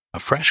 A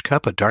fresh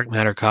cup of Dark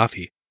Matter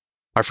coffee.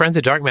 Our friends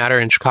at Dark Matter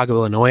in Chicago,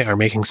 Illinois are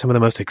making some of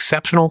the most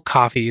exceptional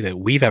coffee that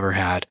we've ever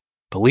had.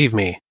 Believe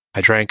me,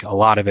 I drank a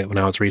lot of it when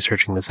I was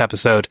researching this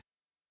episode,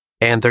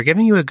 and they're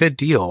giving you a good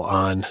deal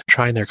on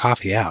trying their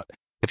coffee out.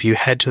 If you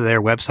head to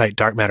their website,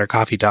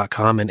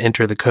 darkmattercoffee.com, and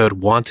enter the code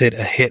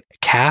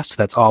WANTEDAHITCAST,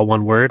 that's all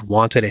one word,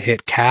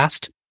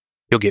 WANTEDAHITCAST,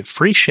 you'll get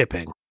free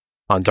shipping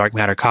on Dark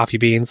Matter coffee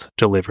beans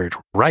delivered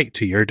right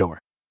to your door.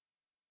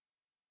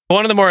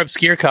 One of the more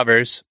obscure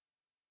covers,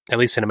 at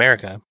least in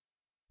America,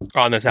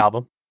 on this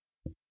album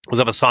was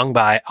of a song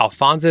by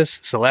Alphonsus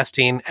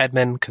Celestine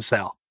Edmond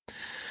Cassell,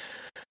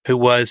 who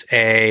was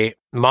a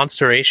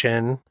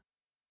Monsteration,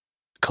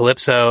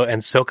 calypso,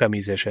 and soca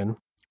musician,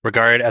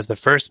 regarded as the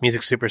first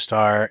music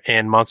superstar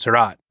in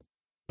Montserrat,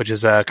 which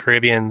is a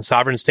Caribbean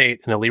sovereign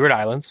state in the Leeward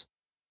Islands.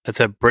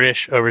 That's a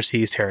British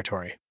overseas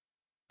territory.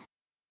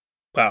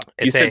 Wow.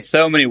 You said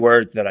so many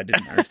words that I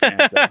didn't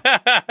understand.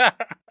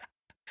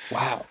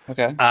 Wow.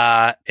 Okay.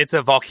 It's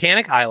a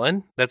volcanic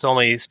island that's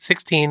only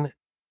 16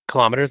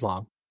 kilometers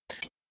long.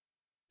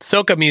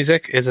 Soca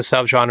music is a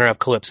subgenre of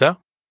calypso,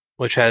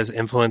 which has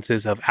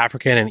influences of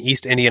African and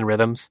East Indian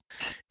rhythms.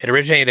 It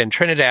originated in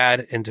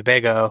Trinidad and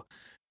Tobago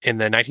in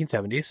the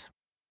 1970s.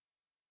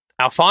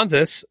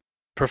 Alphonsus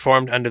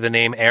performed under the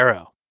name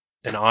Arrow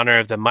in honor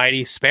of the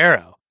mighty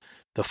Sparrow,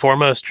 the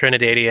foremost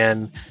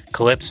Trinidadian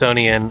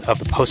calypsonian of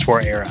the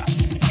post-war era.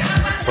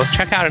 So let's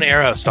check out an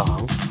Arrow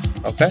song.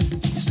 Okay.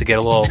 Just to get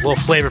a little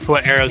flavor for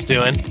what Arrow's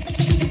doing.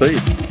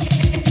 Please.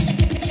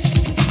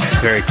 It's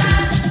very cool.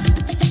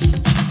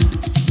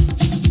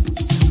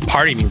 It's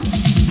party music.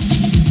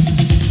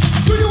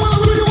 Do you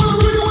wanna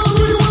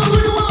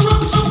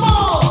rock some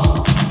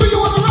more? Do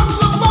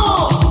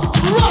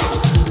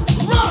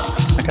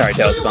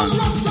That was fun.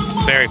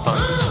 Very fun.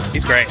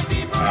 He's great.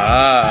 All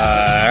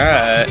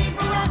right.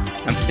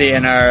 I'm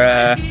seeing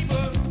our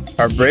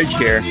bridge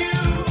here.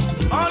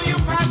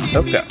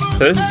 Soca. So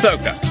this is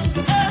Soca.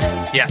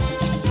 Yes.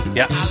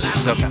 Yeah, this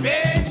is Soca.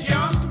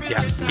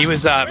 Yeah. He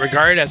was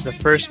regarded as the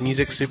first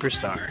music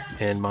superstar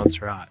in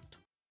Montserrat.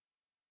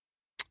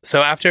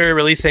 So after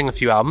releasing a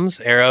few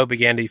albums, Arrow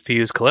began to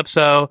fuse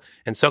calypso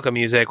and soca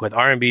music with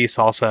R&B,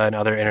 salsa, and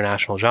other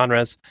international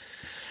genres.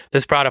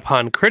 This brought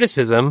upon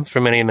criticism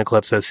from many in the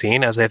calypso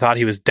scene, as they thought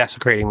he was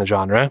desecrating the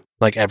genre,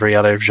 like every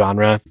other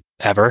genre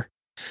ever.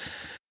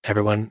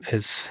 Everyone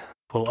is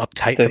a little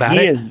uptight about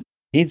it.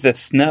 He's the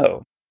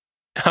Snow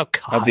of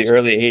the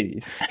early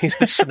 80s. He's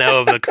the Snow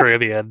of the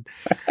Caribbean.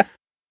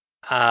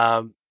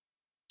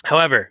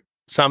 However,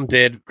 some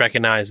did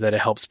recognize that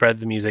it helped spread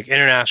the music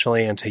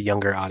internationally and to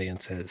younger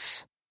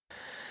audiences.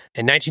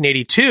 In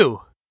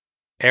 1982,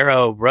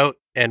 Arrow wrote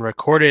and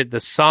recorded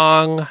the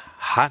song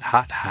Hot,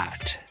 Hot,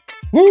 Hot.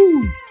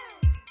 Woo!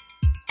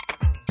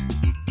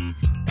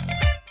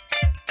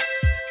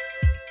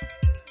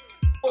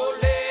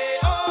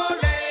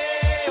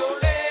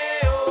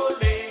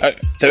 Okay,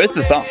 so it's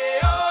the song.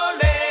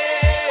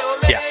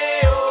 Yeah.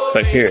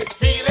 Like, period.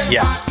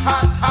 Yes.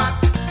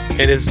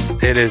 It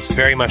is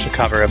very much a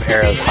cover of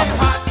Arrow's Hot,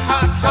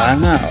 Hot.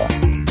 Wow.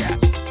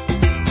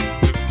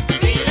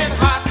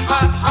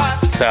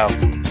 So,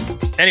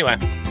 anyway,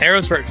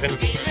 Arrow's version,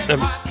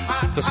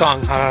 the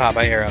song Hot, Hot, Hot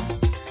by Arrow,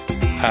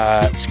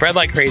 spread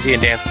like crazy in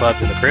dance clubs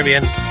in the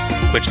Caribbean,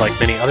 which, like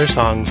many other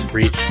songs,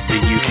 reached the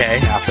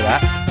UK after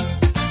that.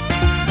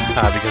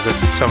 Because of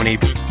so many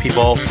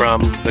people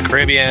from the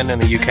Caribbean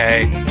and the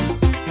UK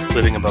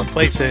living in both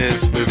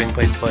places, moving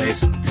place to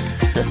place.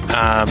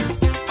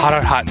 Hot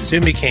Hot Hot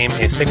soon became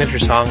a signature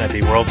song at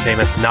the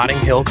world-famous Notting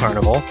Hill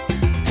Carnival,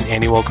 an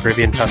annual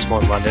Caribbean festival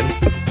in London.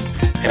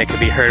 And it could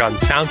be heard on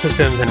sound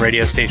systems and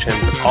radio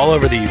stations all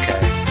over the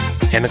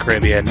UK and the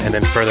Caribbean, and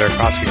then further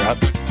across Europe.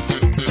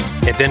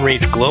 It then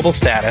reached global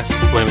status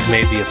when it was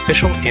made the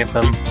official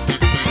anthem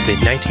of the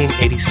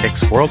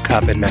 1986 World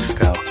Cup in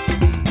Mexico.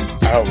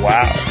 Oh,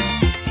 wow.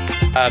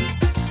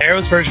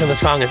 Arrow's version of the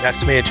song is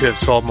estimated to have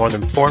sold more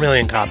than 4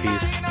 million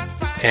copies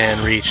and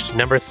reached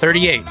number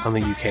 38 on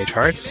the UK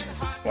charts.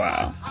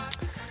 Wow.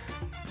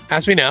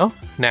 As we know,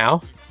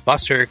 now,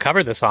 Buster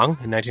covered the song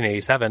in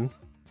 1987,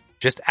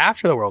 just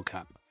after the World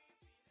Cup.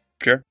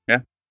 Sure,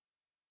 yeah.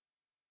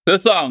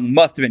 This song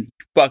must have been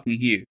fucking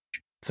huge.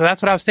 So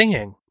that's what I was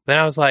thinking. Then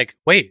I was like,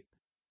 wait,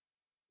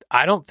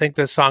 I don't think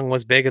this song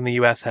was big in the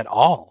US at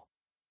all.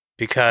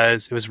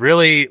 Because it was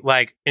really,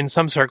 like, in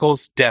some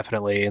circles,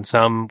 definitely. In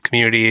some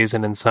communities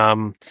and in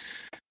some,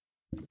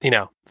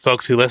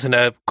 folks who listen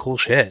to cool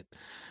shit.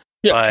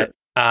 Yeah, but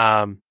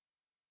sure.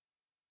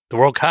 The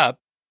World Cup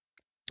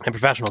and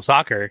professional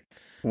soccer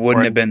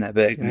wouldn't have been that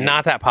big.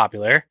 Not that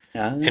popular.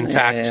 In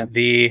fact,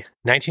 the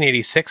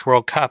 1986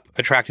 World Cup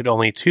attracted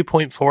only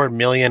 2.4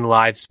 million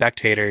live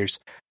spectators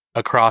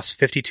across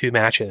 52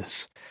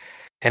 matches.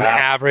 An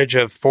average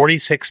of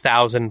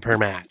 46,000 per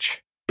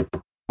match.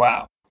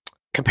 Wow.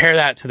 Compare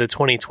that to the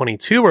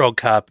 2022 World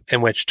Cup,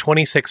 in which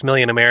 26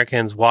 million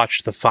Americans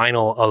watched the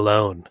final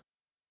alone.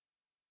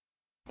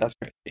 That's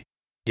crazy.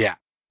 Yeah,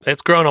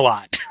 it's grown a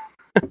lot.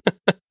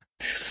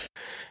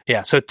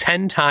 Yeah, so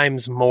 10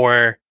 times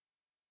more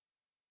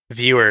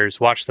viewers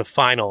watched the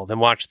final than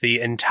watched the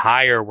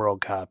entire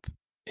World Cup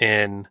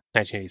in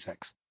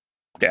 1986.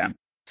 Damn.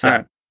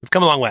 So we've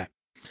come a long way.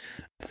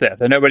 So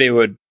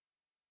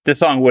this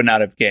song would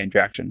not have gained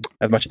traction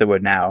as much as it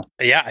would now.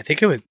 Yeah, I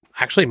think it would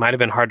actually might have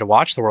been hard to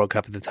watch the World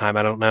Cup at the time.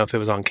 I don't know if it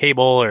was on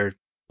cable or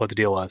what the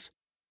deal was.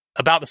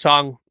 About the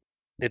song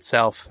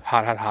itself,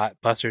 Hot, Hot, Hot,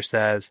 Buster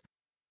says,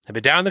 I've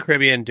been down in the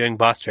Caribbean doing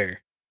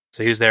Buster.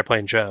 So he was there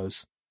playing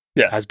shows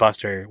as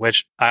Buster,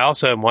 which I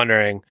also am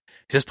wondering,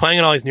 just playing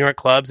in all these New York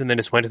clubs and then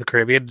just went to the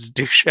Caribbean to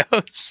do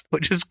shows,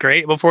 which is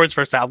great, before his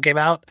first album came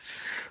out.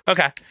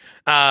 Okay.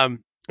 But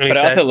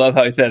I also love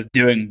how he says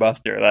doing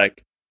Buster.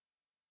 Like,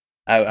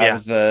 I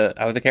was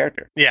a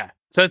character. Yeah.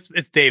 So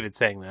it's David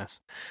saying this.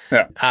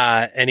 Yeah.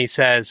 And he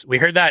says, we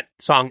heard that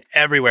song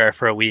everywhere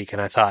for a week, and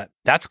I thought,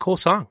 that's a cool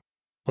song.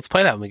 Let's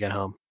play that when we get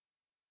home.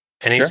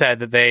 And he said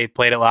that they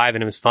played it live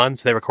and it was fun,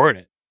 so they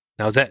recorded it.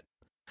 That was it.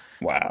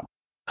 Wow.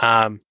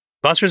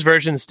 Buster's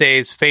version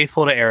stays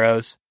faithful to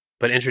Arrow's,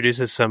 but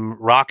introduces some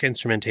rock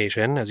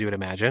instrumentation, as you would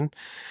imagine.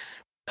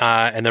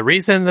 And the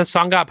reason the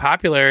song got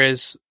popular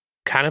is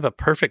kind of a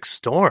perfect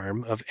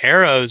storm of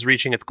Arrow's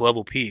reaching its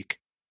global peak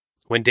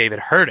when David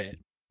heard it.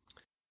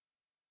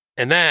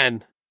 And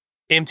then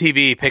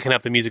MTV picking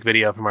up the music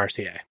video from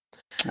RCA.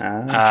 Shit.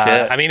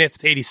 I mean,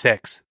 it's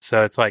 86,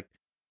 so it's like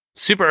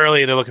super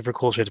early. They're looking for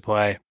cool shit to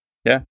play.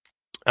 Yeah.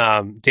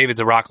 David's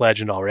a rock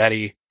legend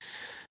already.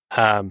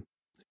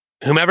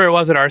 Whomever it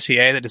was at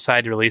RCA that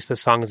decided to release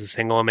this song as a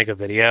single and make a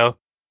video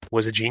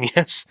was a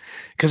genius.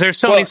 Because there's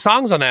so many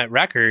songs on that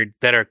record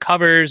that are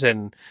covers,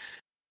 and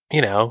he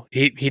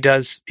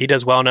does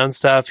well-known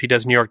stuff. He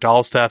does New York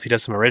Dolls stuff. He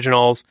does some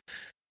originals.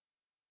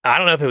 I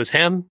don't know if it was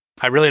him.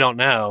 I really don't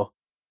know.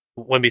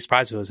 Wouldn't be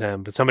surprised if it was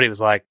him. But somebody was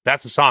like,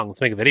 that's the song.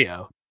 Let's make a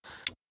video.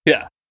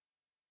 Yeah.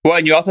 Well,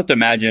 and you also have to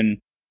imagine,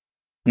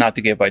 not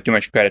to give like too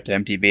much credit to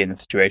MTV in the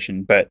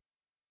situation, but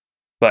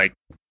like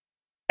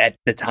at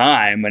the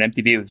time when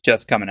MTV was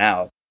just coming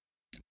out,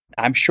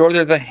 I'm sure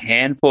there's a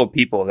handful of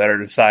people that are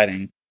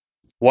deciding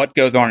what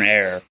goes on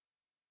air.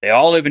 They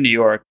all live in New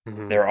York.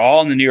 Mhm. They're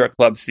all in the New York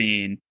club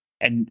scene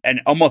and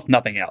almost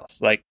nothing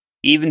else. Like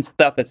even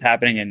stuff that's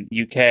happening in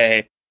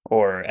UK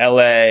or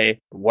LA,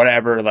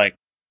 whatever, like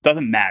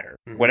doesn't matter.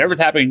 Mhm. Whatever's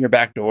happening in your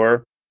back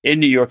door in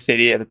New York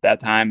City at that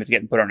time is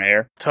getting put on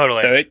air.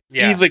 Totally. So it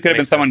easily could have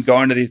been makes someone sense.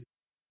 going to these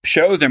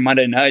shows on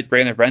Monday nights,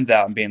 bringing their friends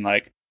out and being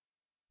like,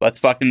 let's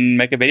fucking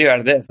make a video out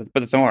of this. Let's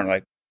put this on.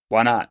 Like,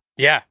 why not?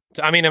 Yeah.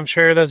 I mean, I'm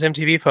sure those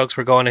MTV folks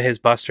were going to his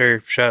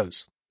Buster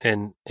shows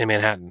in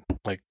Manhattan.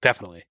 Like,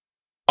 definitely.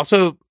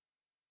 Also,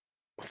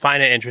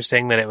 find it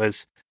interesting that it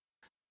was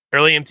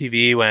early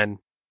MTV when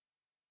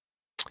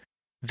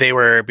they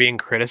were being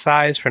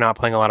criticized for not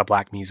playing a lot of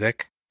black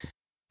music.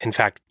 In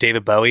fact,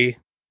 David Bowie,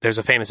 there's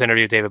a famous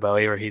interview with David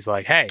Bowie where he's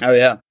like, hey, Oh,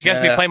 yeah. you guys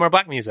should be playing more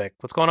black music.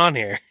 What's going on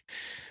here?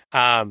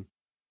 And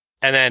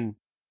then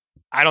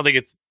I don't think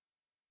it's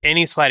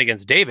any slight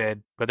against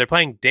David, but they're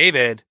playing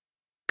David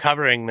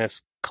covering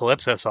this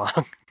Calypso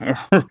song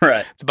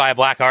Right. by a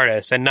black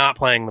artist and not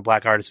playing the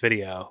black artist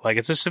video. Like,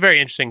 it's just a very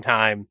interesting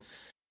time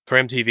for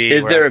MTV.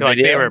 Is where there I a feel like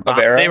video of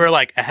Arrow? they were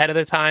like ahead of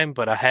the time,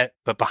 but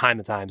behind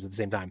the times at the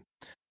same time.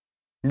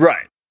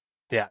 Right.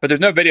 Yeah. But there's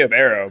no video of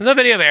Arrow There's no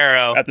video of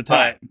Arrow at the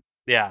time. but-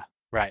 yeah,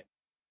 right.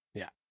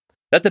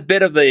 That's a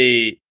bit of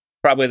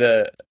probably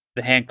the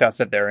handcuffs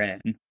that they're in.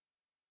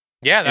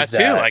 Yeah, that Is too.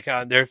 that-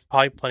 Like, there's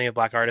probably plenty of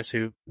black artists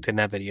who didn't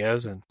have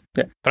videos,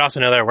 Yeah. but also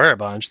know there were a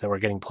bunch that were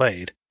getting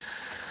played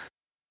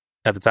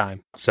at the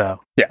time. So,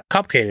 Yeah,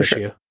 complicated for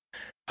issue.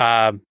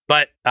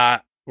 But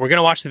we're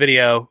gonna watch the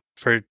video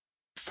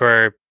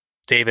for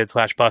David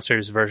 /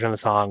 Buster's version of the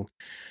song,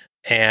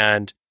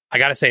 and I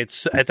gotta say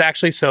it's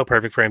actually so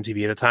perfect for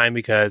MTV at the time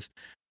because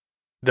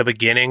the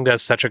beginning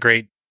does such a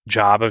great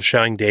job of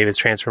showing David's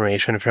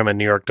transformation from a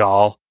New York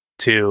doll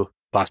to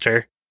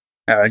Buster.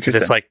 Oh, To interesting.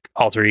 this like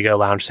alter ego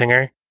lounge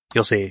singer.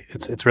 You'll see.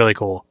 It's really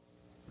cool.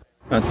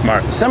 That's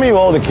smart. Some of you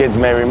older kids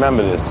may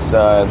remember this.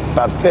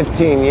 About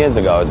 15 years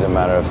ago, as a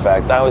matter of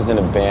fact, I was in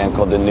a band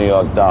called the New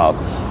York Dolls.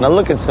 Now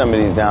look at some of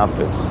these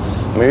outfits.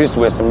 I mean, we used to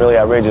wear some really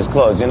outrageous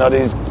clothes. You know,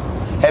 these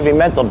heavy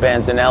metal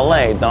bands in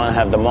L.A. don't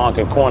have the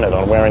market cornered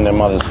on wearing their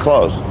mother's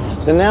clothes.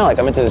 So now, like,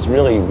 I'm into this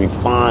really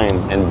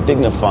refined and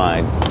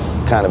dignified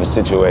kind of a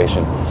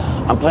situation.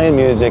 I'm playing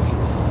music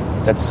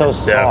that's so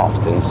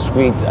soft and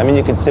sweet. I mean,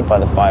 you could sit by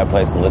the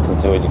fireplace and listen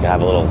to it. You could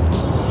have a little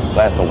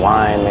glass of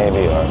wine,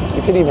 maybe, or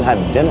you could even have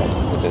dinner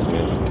with this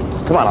music.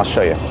 Come on, I'll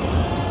show you.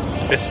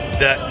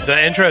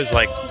 The intro is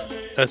like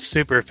a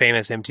super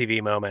famous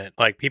MTV moment.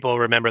 Like, people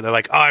remember. They're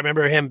like, oh, I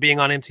remember him being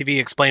on MTV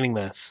explaining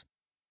this.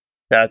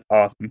 That's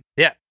awesome.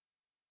 Yeah.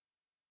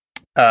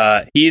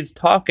 He's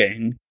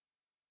talking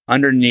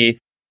underneath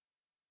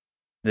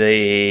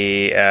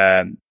the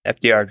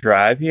FDR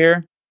Drive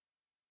here.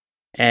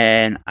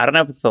 And I don't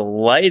know if it's the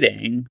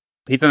lighting.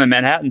 He's on the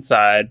Manhattan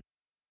side.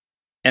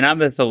 And I don't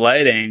know if it's the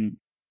lighting,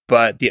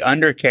 but the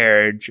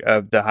undercarriage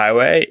of the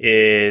highway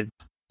is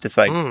just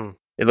like,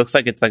 it looks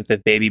like it's like the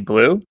baby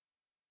blue,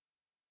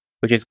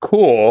 which is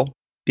cool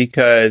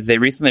because they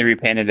recently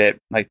repainted it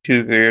like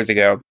 2 years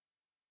ago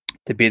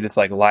to be this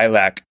like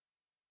lilac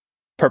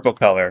purple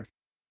color.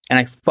 And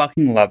I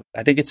fucking love it.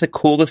 I think it's the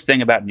coolest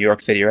thing about New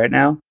York City right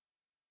now.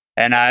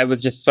 And I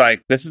was just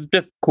like, this is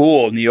just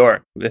cool, New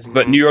York. This is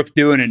what New York's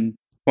doing in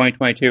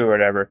 2022 or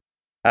whatever.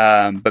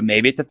 But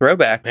maybe it's a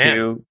throwback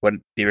to what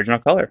the original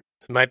color.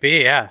 It might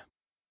be, yeah.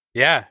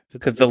 Yeah.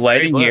 Because the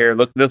lighting here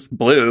looks this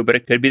blue, but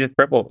it could be this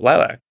purple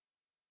lilac.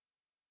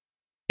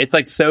 It's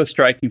like so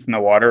striking from the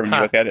water when you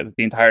look at it.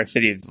 The entire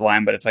city is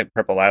lined, but it's like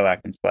purple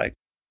lilac. And it's like,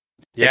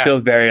 it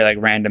feels very like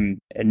random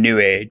and new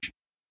age.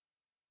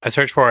 I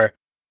searched for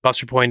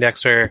Buster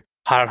Poindexter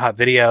Hot Hot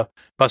Video,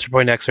 Buster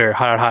Poindexter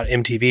Hot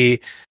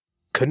MTV.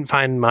 Couldn't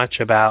find much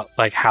about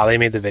like how they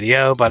made the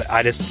video, but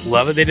I just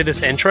love that they did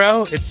this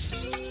intro. It's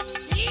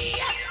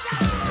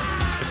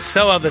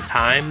so of the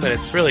time, but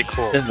it's really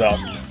cool. This is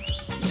awesome.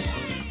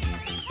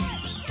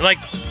 Like,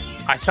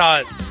 I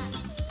saw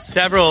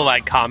several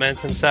like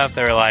comments and stuff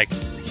that were like,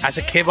 as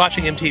a kid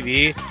watching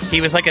MTV,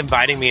 he was like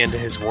inviting me into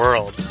his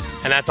world,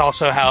 and that's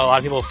also how a lot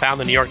of people found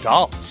the New York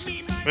Dolls.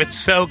 It's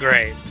so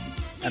great.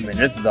 I mean,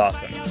 this is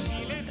awesome.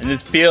 And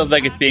this feels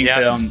like it's being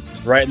filmed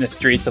right in the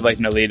streets of like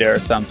Nolita or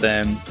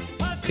something.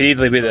 Could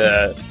easily be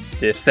the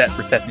set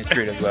for Sesame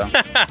Street as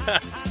well.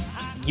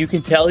 You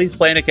can tell he's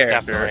playing a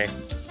character. Definitely.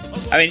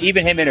 I mean,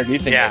 even him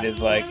introducing it is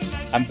like,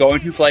 I'm going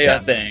to play a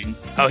thing.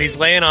 Oh, he's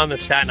laying on the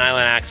Staten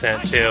Island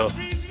accent too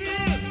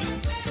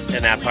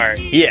in that part.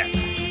 Yeah.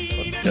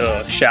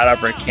 Shout out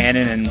for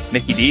Cannon and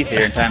Mickey D's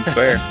here in Times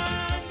Square.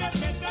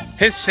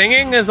 His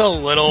singing is a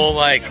little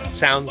like,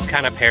 sounds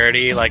kind of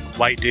parody, like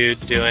white dude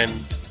doing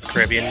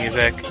Caribbean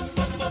music.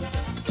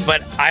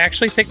 But I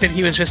actually think that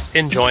he was just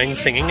enjoying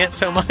singing it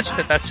so much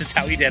that that's just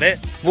how he did it.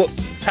 Well,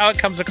 it's how it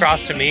comes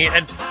across to me.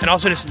 And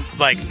also just,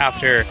 like,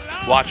 after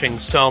watching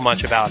so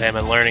much about him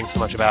and learning so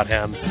much about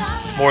him,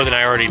 more than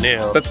I already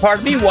knew. But part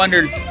of me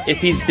wondered if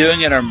he's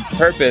doing it on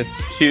purpose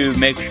to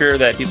make sure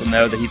that people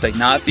know that he's, like,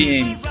 not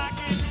being...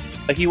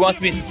 Like, he wants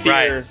to be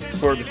sincere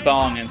for the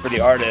song and for the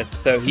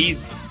artist, so he's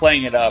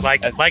playing it up.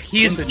 Like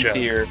he's the joke.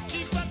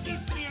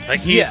 Like,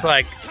 he's,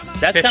 like,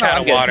 that's fish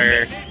out of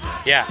water.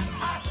 Yeah.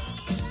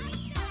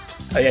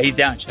 Oh, yeah, he's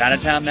down in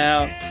Chinatown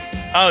now.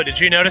 Oh, did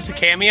you notice a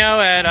cameo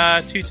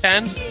at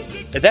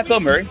 2:10? Is that Bill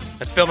Murray?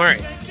 That's Bill Murray.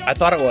 I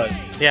thought it was.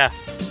 Yeah.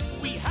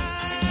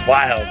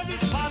 Wild.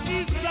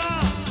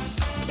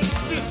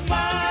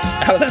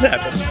 How did that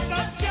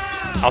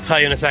happen? I'll tell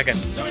you in a second.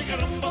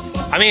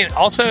 I mean,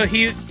 also,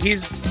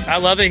 he's... I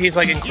love that he's,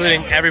 like,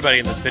 including everybody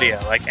in this video.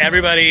 Like,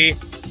 everybody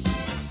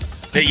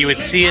that you would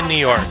see in New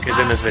York is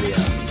in this video.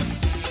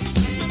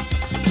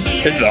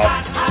 Good job.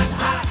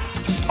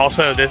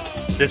 Also,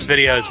 this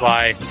video is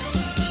why,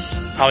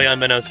 probably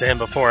unbeknownst to him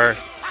before,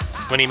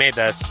 when he made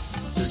this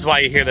is why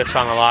you hear this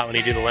song a lot when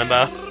he do the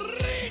limbo.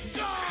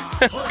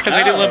 Because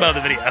they do limbo in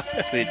the video.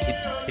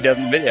 He does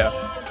in the video.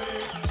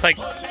 It's like...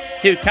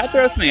 Dude, can I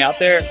throw something out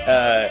there?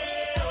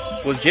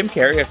 Was Jim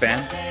Carrey a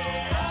fan?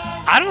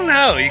 I don't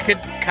know. You could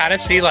kind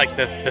of see, like,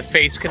 the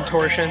face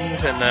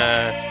contortions and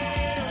the...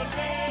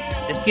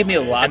 This give me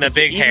a lot. And the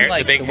big hair.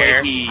 Like, the big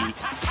hair.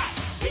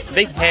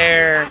 Big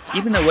hair,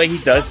 even the way he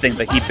does things,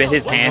 like he bit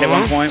his hand at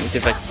one point, which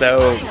is like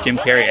so Jim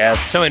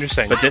Carrey-esque. So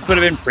interesting. But this would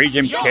have been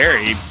pre-Jim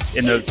Carrey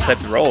in those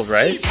types of roles,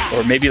 right?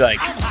 Or maybe like...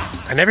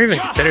 I never even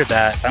considered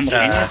that.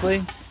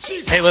 Simultaneously?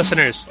 Hey,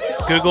 listeners,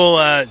 Google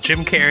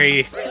Jim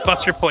Carrey,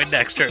 Buster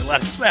Poindexter,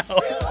 let us know.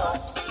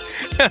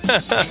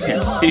 Yeah,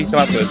 see, come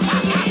up with...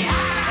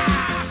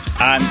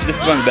 this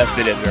is one of the best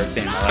videos I've ever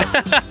seen in my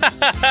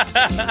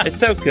life. It's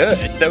so good.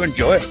 It's so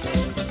enjoyable.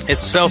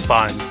 It's so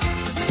fun.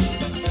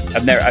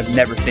 I've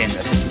never seen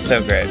this. This is so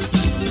great.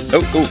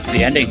 Oh,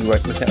 the ending.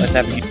 What's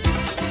happening?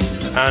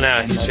 I don't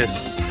know. He's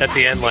just at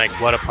the end, like,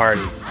 what a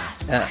party.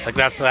 Yeah. Like,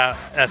 that's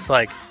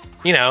like,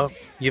 you know,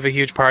 you have a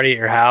huge party at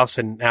your house,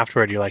 and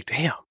afterward, you're like,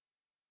 damn,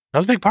 that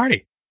was a big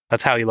party.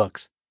 That's how he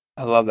looks.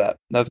 I love that.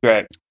 That's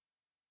great.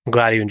 I'm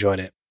glad you enjoyed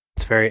it.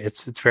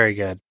 It's very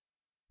good.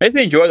 Makes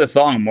me enjoy the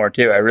song more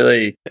too.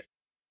 I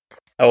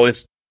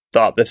always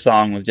thought this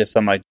song was just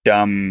some like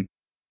dumb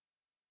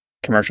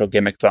commercial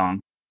gimmick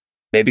song.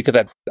 Maybe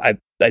because I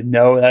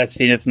know that I've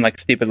seen this in like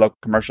stupid local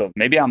commercials.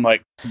 Maybe I'm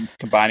like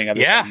combining other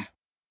things.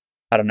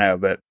 I don't know,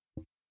 but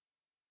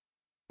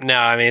no,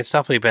 I mean, it's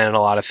definitely been in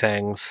a lot of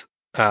things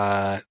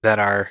that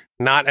are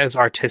not as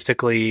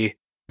artistically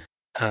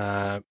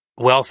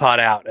well thought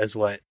out as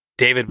what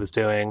David was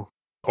doing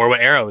or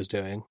what Arrow was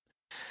doing.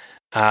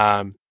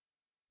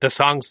 The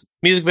song's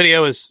music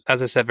video is,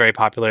 as I said, very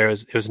popular.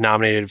 It was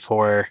nominated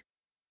for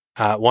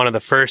one of the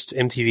first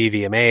MTV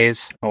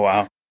VMAs. Oh,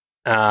 wow.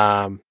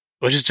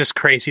 Which is just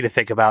crazy to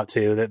think about,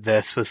 too, that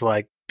this was,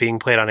 like, being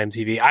played on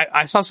MTV.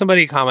 I saw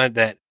somebody comment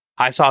that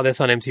I saw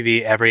this on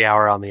MTV every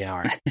hour on the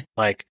hour.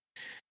 Like,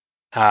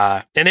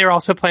 and they were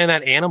also playing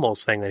that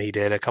Animals thing that he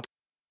did a couple.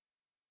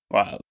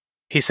 Wow.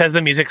 He says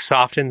the music's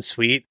soft and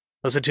sweet.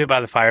 Listen to it by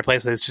the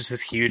fireplace. It's just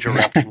this huge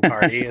erupting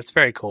party. It's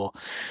very cool.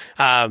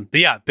 But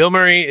yeah, Bill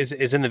Murray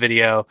is in the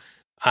video.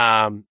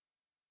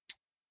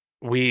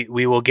 We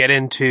will get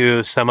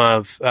into some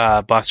of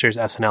Buster's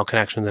SNL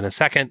connections in a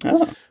second.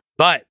 Oh.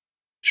 But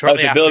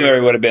shortly after, Bill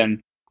Murray would have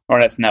been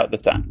on SNL at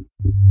this time.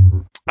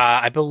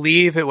 I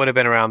believe it would have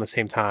been around the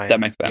same time. That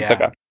makes sense.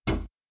 Yeah. Okay.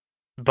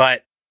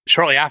 But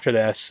shortly after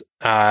this,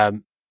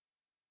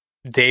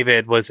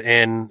 David was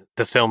in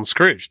the film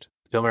Scrooged,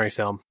 Bill Murray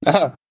film.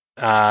 Oh.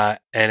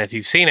 And if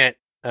you've seen it,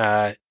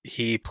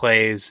 he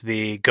plays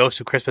the Ghost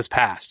of Christmas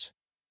Past.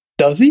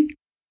 Does he?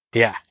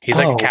 Yeah, he's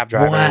like a cab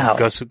driver. Wow.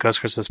 Ghost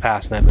Christmas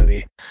Past in that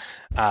movie.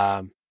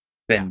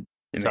 Been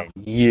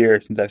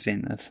years since I've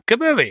seen this. Good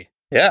movie.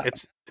 Yeah,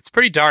 it's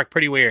pretty dark,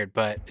 pretty weird,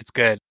 but it's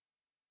good.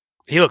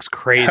 He looks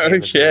crazy. Oh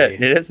shit,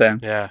 movie. it is him.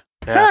 Yeah.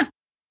 Huh.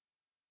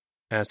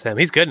 That's him.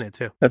 He's good in it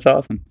too. That's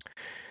awesome.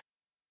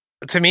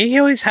 To me, he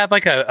always had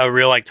like a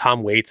real like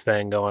Tom Waits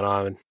thing going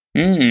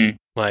on.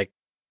 Like,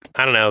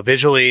 I don't know,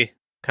 visually,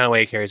 kind of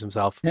way he carries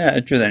himself. Yeah,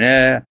 interesting.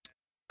 Yeah.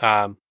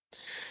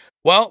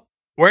 Well,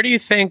 where do you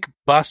think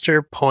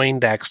Buster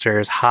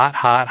Poindexter's Hot,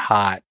 Hot,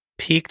 Hot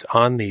peaked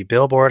on the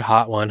Billboard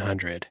Hot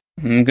 100?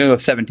 I'm going to go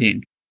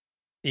 17.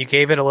 You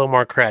gave it a little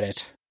more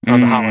credit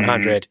on the Hot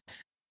 100.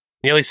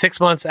 Nearly 6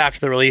 months after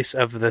the release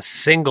of the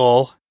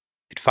single,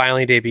 it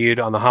finally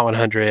debuted on the Hot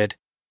 100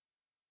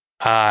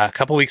 a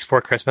couple weeks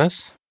before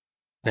Christmas,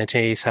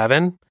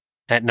 1987,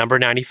 at number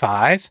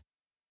 95.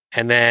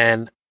 And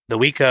then the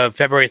week of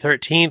February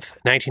 13th,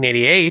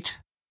 1988,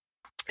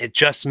 it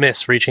just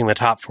missed reaching the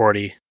top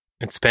 40.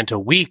 It spent a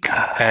week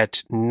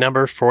at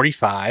number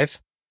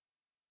 45.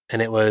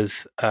 And it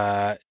was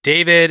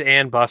Dave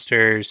and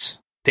Buster's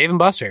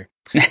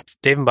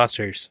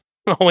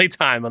only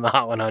time on the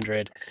Hot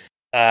 100.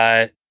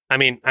 I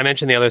mean, I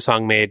mentioned the other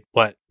song made,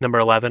 number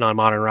 11 on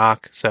Modern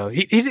Rock. So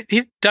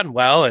he done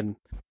well, and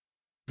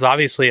is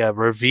obviously a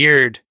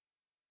revered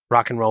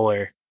rock and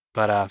roller,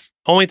 but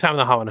only time in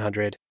the Hot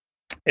 100.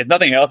 If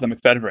nothing else, I'm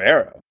excited for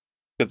Arrow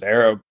because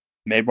Arrow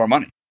made more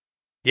money.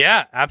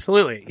 Yeah,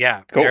 absolutely.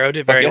 Yeah, Cool. Arrow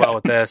did very Fuck yeah. well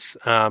with this.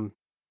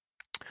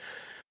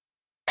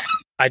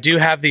 I do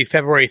have the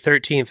February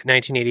 13th,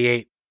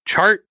 1988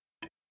 chart.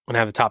 I'm going to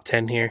have the top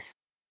 10 here.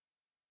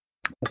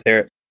 Let's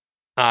hear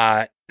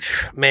it.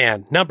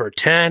 Man, number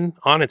 10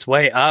 on its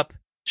way up.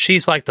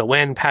 She's Like the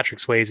Wind, Patrick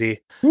Swayze.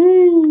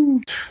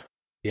 Woo.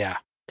 Yeah.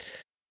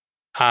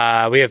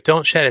 We have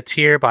Don't Shed a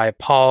Tear by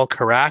Paul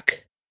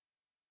Carrack.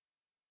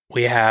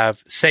 We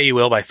have Say You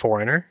Will by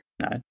Foreigner.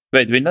 Nice.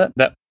 Wait, do we know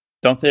that?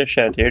 Don't say a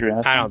shed a tear. Do we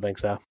know that? I don't think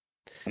so.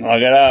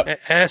 Look it up.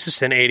 It's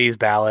just an 80s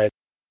ballad.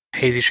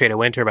 Hazy Shade of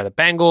Winter by the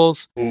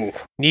Bengals. Ooh.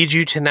 Need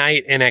You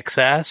Tonight in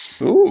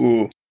Excess.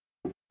 Ooh.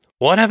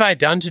 What Have I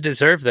Done to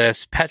Deserve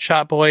This? Pet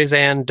Shop Boys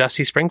and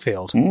Dusty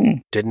Springfield.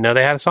 Didn't know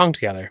they had a song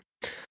together.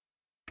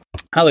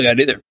 I don't think I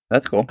did either.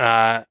 That's cool.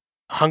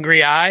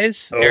 Hungry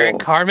Eyes, Eric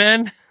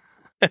Carmen.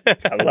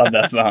 I love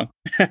that song.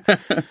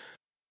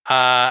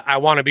 I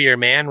Want to Be Your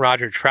Man,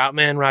 Roger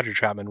Troutman. Roger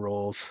Troutman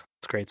rules.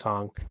 It's a great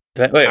song.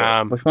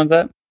 Wait, which one's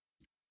that?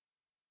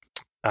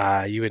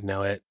 You would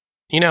know it.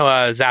 You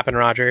know, Zapp and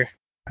Roger.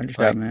 Roger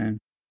Troutman.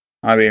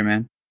 I'll be your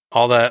man.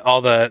 All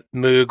the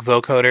Moog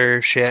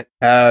vocoder shit.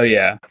 Oh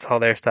yeah, That's all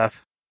their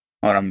stuff.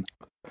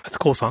 That's a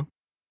cool song.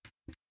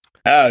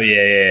 Oh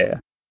yeah.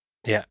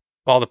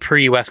 All the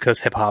pre-West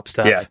Coast hip hop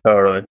stuff. Yeah,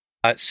 totally.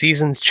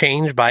 Seasons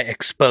Change by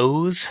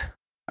Expose.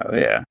 Oh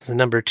yeah. It's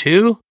number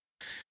 2.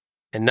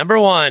 And number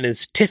 1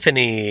 is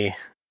Tiffany,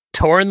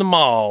 Touring the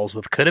Malls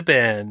with Coulda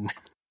Been.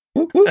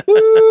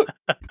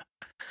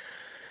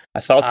 I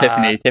saw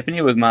Tiffany.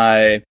 Tiffany was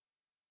my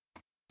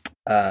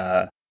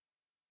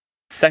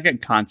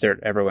second concert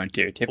I ever went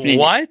to. Tiffany.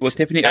 What? Was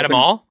Tiffany at a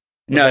mall?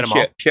 No,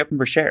 she opened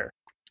for Cher.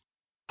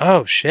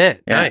 Oh,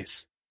 shit. Yeah.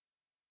 Nice.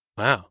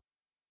 Wow.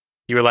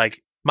 You were like,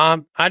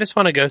 Mom, I just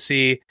want to go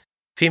see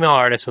female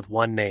artists with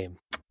one name.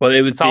 Well,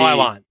 That's all I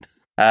want.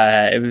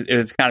 It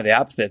was kind of the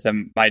opposite. So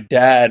my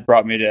dad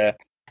brought me to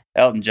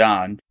Elton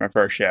John for my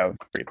first show.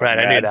 Right,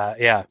 I knew that.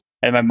 Yeah.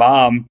 And my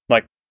mom,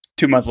 like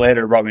 2 months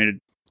later, brought me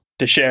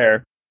to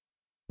Cher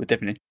with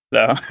Tiffany.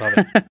 So, Love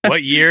it.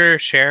 What year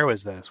Cher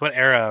was this? What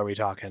era are we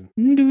talking?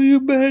 Do you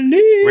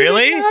believe?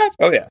 Really?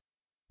 Oh yeah.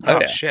 Oh,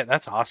 yeah. shit.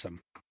 That's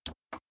awesome.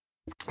 I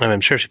mean,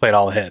 I'm sure she played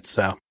all the hits.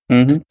 So,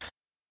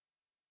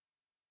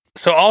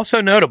 So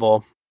also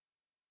notable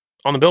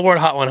on the Billboard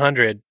Hot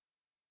 100,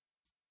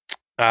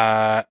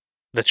 the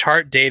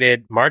chart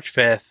dated March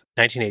 5th,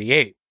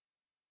 1988.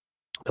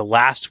 The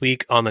last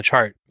week on the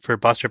chart for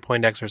Buster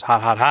Poindexter's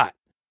Hot, Hot, Hot.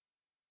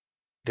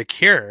 The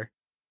Cure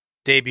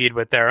debuted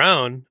with their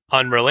own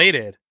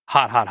unrelated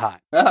Hot, Hot,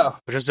 Hot. Oh.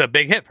 Which was a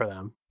big hit for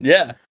them.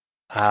 Yeah.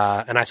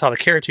 And I saw The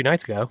Cure 2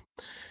 nights ago.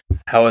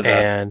 How was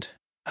that?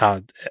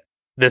 And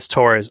this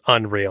tour is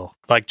unreal.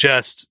 Like,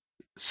 just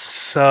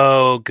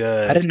so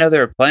good. I didn't know they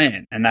were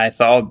playing, and I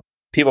saw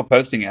people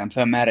posting it. I'm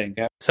so mad I didn't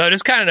go. So it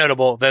is kind of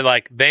notable that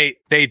like they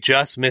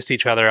just missed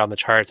each other on the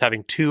charts,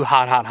 having 2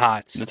 hot, hot,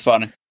 hots. It's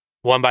funny.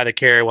 One by The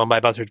Cure, one by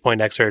Buster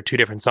Poindexter, 2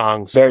 different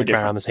songs Very right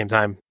different. around the same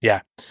time.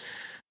 Yeah.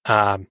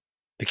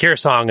 The Cure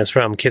song is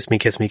from Kiss Me,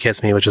 Kiss Me,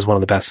 Kiss Me, which is one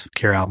of the best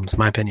Cure albums, in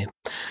my opinion.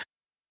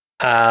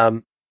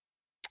 As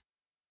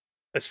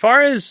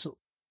far as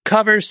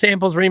covers,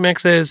 samples,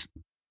 remixes,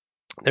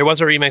 there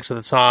was a remix of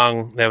the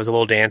song that was a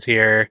little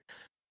dancier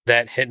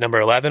that hit number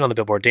 11 on the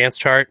Billboard Dance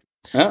Chart.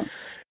 Oh.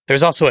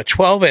 There's also a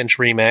 12-inch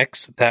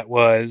remix that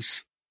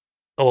was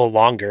a little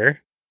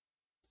longer.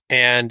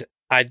 And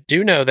I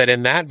do know that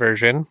in that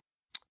version,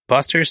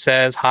 Buster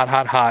says hot,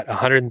 hot, hot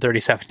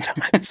 137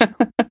 times.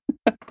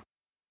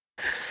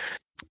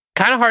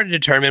 Kind of hard to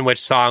determine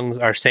which songs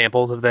are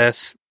samples of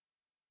this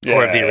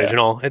or of the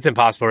original. It's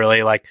impossible,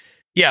 really. Like,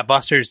 yeah,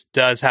 Buster's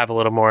does have a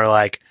little more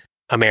like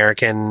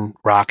American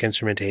rock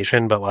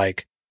instrumentation, but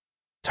like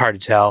it's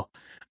hard to tell.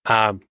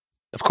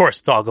 Of course,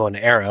 it's all going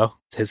to Arrow.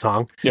 It's his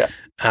song. Yeah.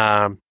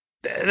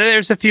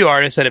 There's a few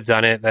artists that have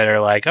done it that are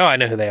like, oh, I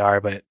know who they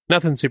are, but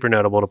nothing super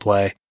notable to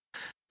play.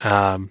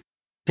 An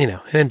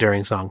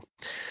enduring song.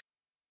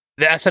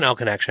 The SNL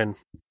connection.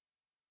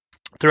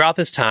 Throughout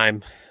this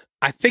time,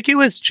 I think it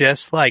was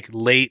just like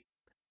late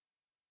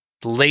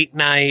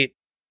night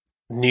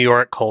New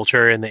York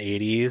culture in the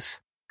 80s.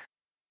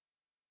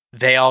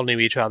 They all knew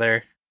each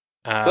other.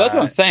 Well, that's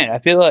what I'm saying. I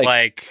feel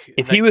like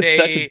if he was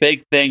such a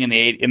big thing in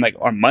the 80s, and like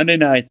on Monday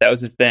nights, that was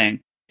his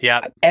thing.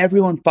 Yeah.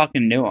 Everyone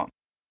fucking knew him.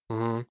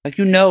 Mm-hmm. Like,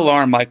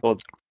 Lauren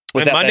Michaels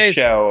was at that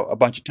show a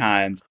bunch of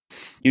times.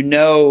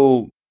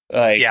 Any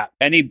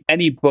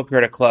booker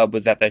at a club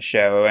was at that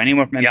show.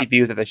 Anyone from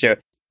MTV was at the show.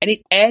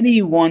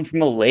 Anyone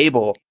from a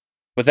label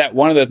was at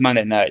one of those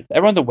Monday nights.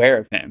 Everyone's aware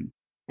of him.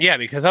 Yeah,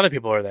 because other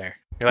people are there.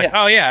 You're like,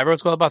 oh yeah,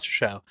 everyone's going to the Buster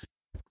show.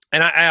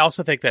 And I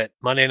also think that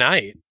Monday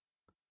night,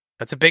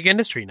 that's a big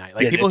industry night.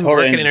 Like, people who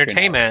work in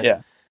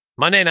entertainment,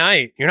 Monday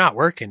night, you're not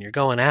working, you're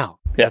going out.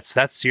 Yeah.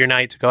 That's your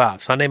night to go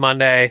out. Sunday,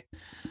 Monday.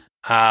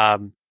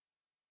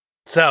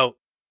 So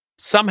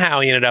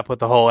somehow he ended up with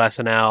the whole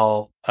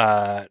SNL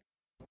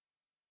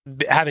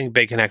having a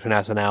big connection with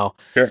SNL.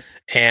 Sure.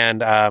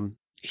 And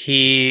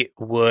he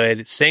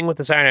would sing with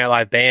the Saturday Night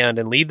Live band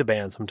and lead the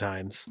band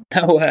sometimes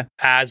No way.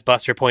 as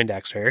Buster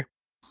Poindexter.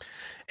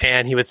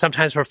 And he would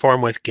sometimes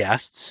perform with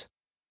guests,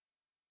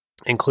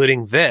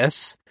 including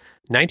this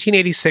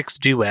 1986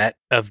 duet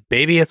of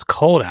Baby It's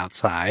Cold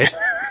Outside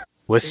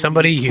with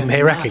somebody you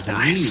may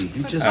recognize.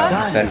 You just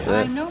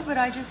I know, but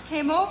I just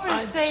came over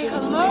to say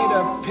just hello. made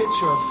a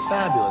picture of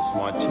fabulous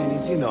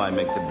martinis. You know I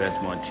make the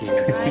best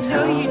martinis. I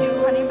know you do,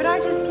 honey, but I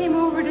just came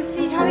over to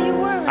see how you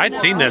were. I'd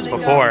seen this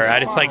before. I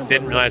just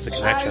didn't realize the I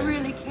connection.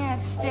 really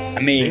can't stay. I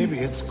mean, Baby,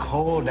 it's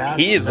cold outside.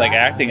 he is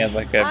acting as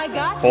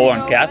a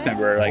full-on cast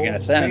member, in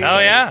a sense. Oh,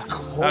 yeah.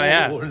 Oh,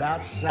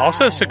 yeah.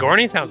 Also,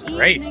 Sigourney sounds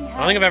great. I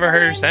don't think I've ever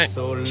heard her sing.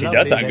 She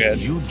does sound good.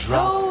 You So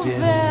dropped in.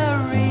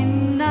 very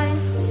nice.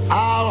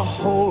 I'll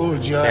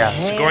hold your Yeah,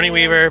 hand. Sigourney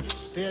Weaver,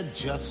 They're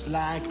just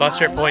like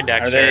Buster my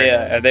Poindexter.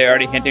 Are they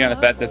already hinting on the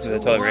fact this is a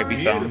totally rapey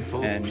song?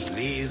 beautiful. And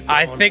Please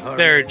I don't think hurry.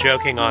 they're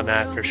joking on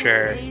that for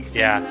sure.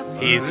 Yeah,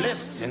 he's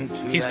Listen to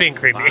he's that being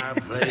creepy.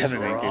 vibrating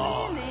Definitely creepy.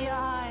 roar. In the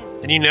eyes.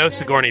 And you know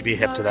Sigourney be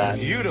hip to that.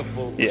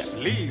 Beautiful. Yeah.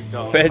 Please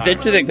don't but it's hurry.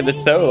 interesting because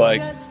it's so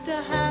Just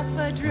a half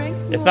a drink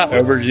it's not more.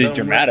 overly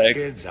dramatic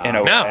in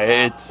a No.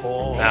 way. It's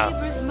No,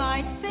 Neighbors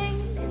might think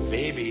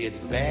Baby, it's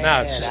bad.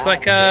 no, it's just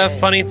like a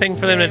funny thing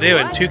for them to do.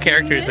 And two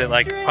characters that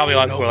probably a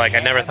lot of people were like,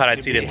 I never thought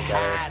I'd see them together.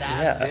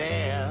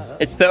 yeah,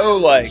 it's so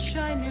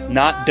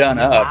not done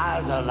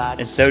up.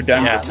 It's so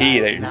done Yeah. to T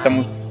that it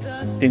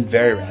almost seems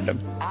very random.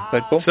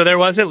 But cool. So there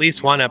was at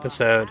least one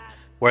episode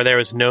where there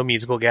was no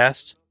musical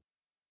guest,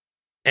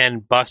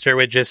 and Buster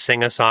would just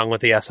sing a song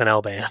with the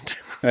SNL band.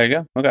 There you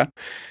go. Okay.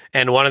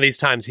 And one of these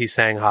times he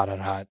sang "Hot Hot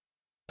Hot"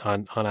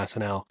 on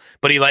SNL,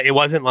 but it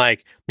wasn't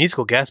like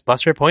musical guest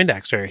Buster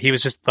Poindexter. He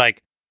was just they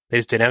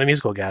just didn't have a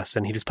musical guest,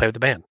 and he just played with the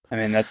band. I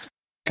mean, that's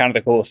kind of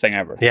the coolest thing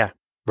ever. Yeah,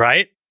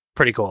 right?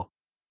 Pretty cool.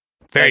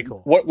 Very Like,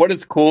 cool. What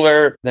is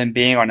cooler than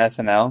being on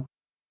SNL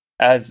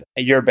as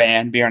your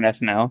band being on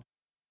SNL?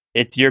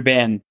 It's your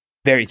band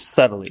very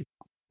subtly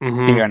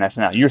Mhm. being on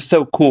SNL. You're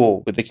so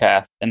cool with the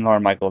cast and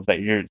Lauren Michaels that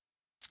you're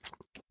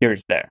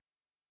just there.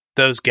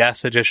 Those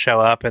guests that just show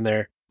up and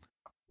they're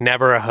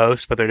never a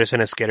host, but they're just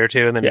in a skit or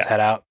two and then just Yeah. head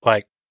out.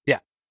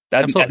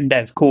 Absolutely.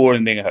 That's cooler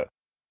than being a host.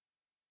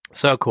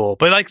 So cool.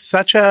 But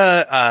such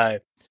a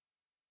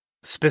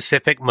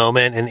specific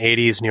moment in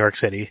 80s New York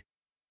City.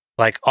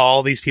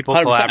 All these people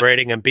 100%.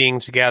 collaborating and being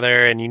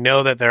together, and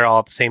that they're all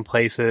at the same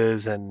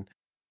places. And,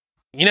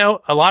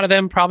 a lot of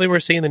them probably were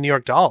seeing the New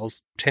York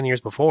Dolls 10 years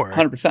before.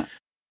 100%.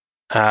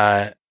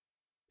 And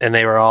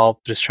they were all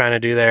just trying to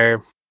do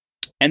their...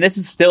 And this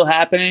is still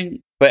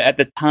happening, but at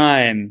the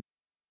time,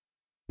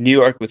 New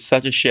York was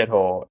such a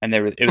shithole, and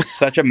it was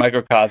such a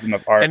microcosm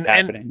of art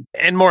happening.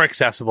 And more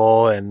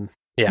accessible, and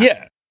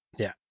Yeah.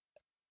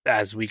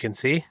 as we can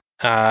see.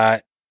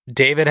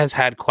 David has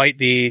had quite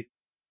the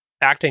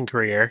acting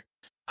career,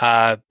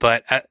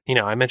 but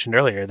I mentioned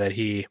earlier that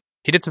he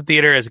did some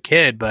theater as a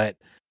kid, but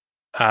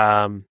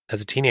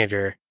as a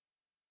teenager,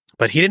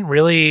 but he didn't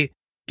really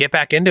get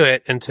back into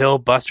it until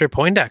Buster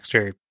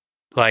Poindexter.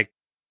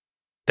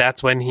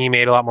 That's when he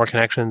made a lot more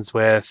connections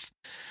with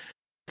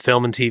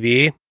film and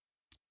TV,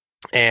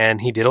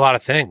 and he did a lot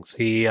of things.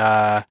 He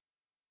had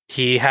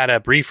a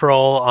brief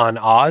role on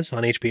Oz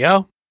on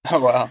HBO. Oh,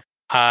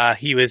 wow.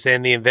 He was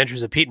in The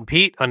Adventures of Pete and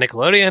Pete on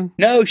Nickelodeon.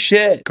 No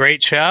shit.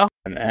 Great show.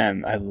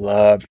 I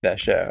loved that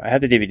show. I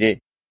had the DVD,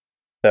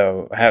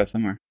 so I have it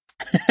somewhere.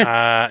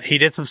 He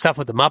did some stuff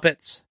with the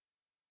Muppets,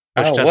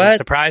 which Oh, doesn't what?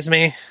 surprise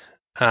me.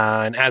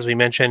 And as we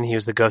mentioned, he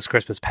was the Ghost of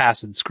Christmas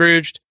Past in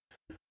Scrooged.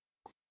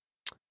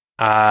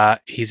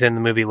 He's in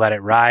the movie Let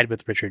It Ride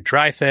with Richard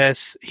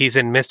Dreyfuss. He's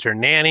in Mr.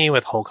 Nanny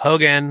with Hulk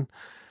Hogan.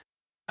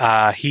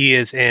 He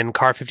is in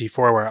Car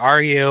 54, Where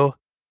Are You?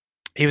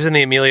 He was in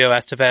the Emilio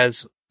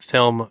Estevez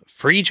film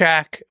Free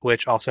Jack,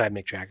 which also had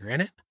Mick Jagger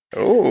in it.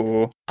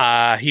 Oh.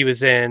 He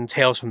was in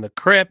Tales from the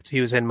Crypt.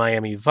 He was in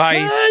Miami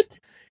Vice.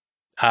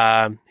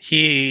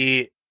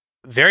 He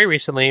very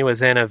recently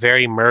was in A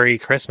Very Murray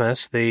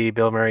Christmas, the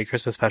Bill Murray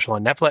Christmas special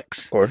on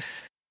Netflix. Of course.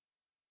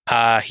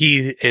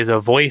 He is a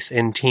voice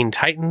in Teen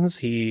Titans.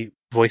 He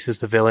voices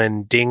the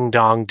villain Ding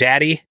Dong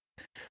Daddy.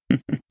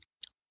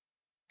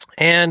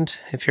 And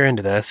if you're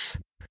into this,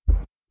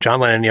 John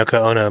Lennon and Yoko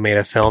Ono made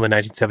a film in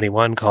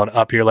 1971 called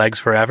Up Your Legs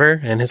Forever,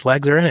 and his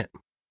legs are in it.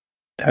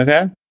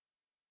 Okay.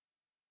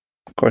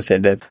 Of course they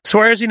did. So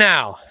where is he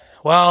now?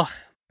 Well,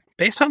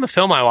 based on the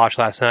film I watched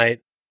last night,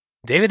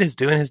 David is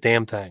doing his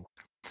damn thing.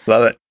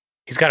 Love it.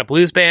 He's got a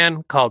blues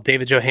band called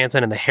David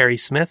Johansen and the Harry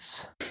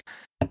Smiths.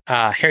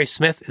 Harry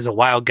Smith is a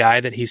wild guy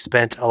that he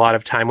spent a lot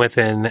of time with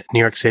in New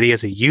York City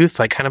as a youth,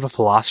 kind of a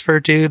philosopher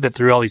dude that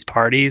threw all these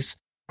parties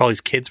where all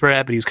these kids were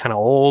at, but he was kind of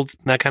old,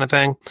 that kind of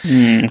thing.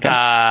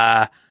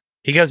 Okay.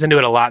 He goes into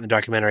it a lot in the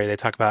documentary. They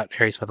talk about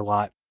Harry Smith a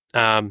lot.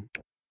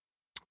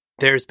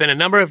 There's been a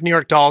number of New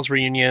York Dolls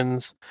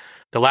reunions.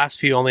 The last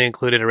few only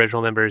included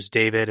original members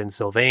David and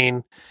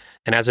Sylvain.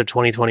 And as of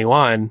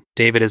 2021,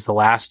 David is the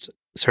last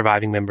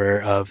surviving member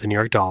of the New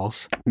York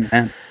Dolls.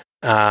 Man.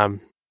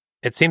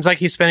 It seems like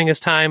he's spending his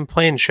time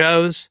playing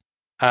shows.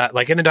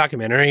 like in the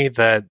documentary,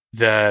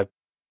 the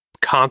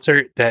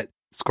concert that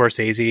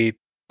Scorsese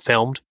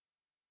filmed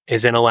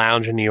is in a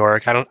lounge in New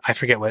York. I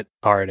forget what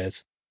bar it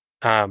is.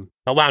 A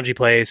loungy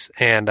place,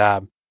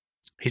 and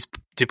he's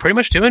pretty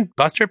much doing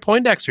Buster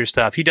Poindexter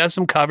stuff. He does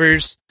some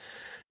covers.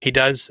 He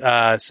does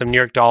some New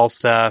York Dolls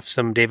stuff,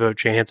 some David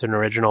Johansen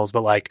originals,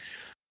 but like,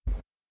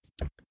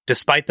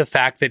 despite the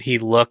fact that he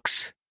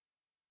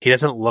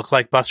doesn't look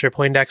like Buster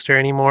Poindexter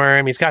anymore. I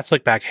mean, he's got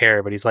slick back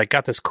hair, but he's like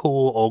got this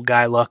cool old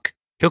guy look.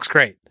 He looks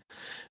great.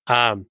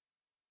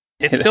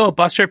 It's still a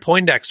Buster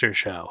Poindexter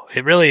show.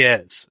 It really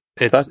is.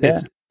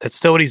 It's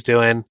still what he's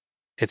doing.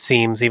 It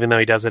seems, even though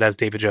he does it as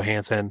David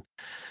Johansen.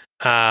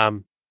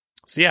 So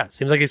yeah, it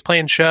seems like he's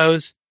playing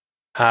shows,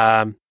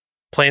 playing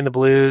the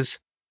blues,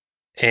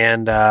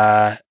 and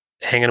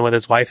hanging with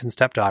his wife and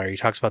stepdaughter. He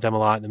talks about them a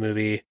lot in the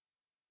movie,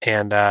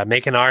 and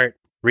making art,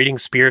 reading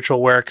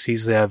spiritual works.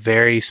 He's a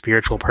very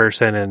spiritual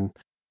person and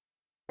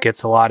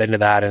gets a lot into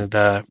that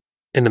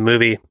in the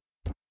movie.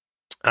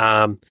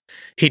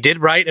 He did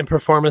write and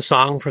perform a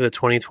song for the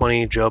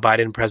 2020 Joe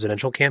Biden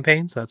presidential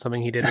campaign. So that's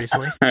something he did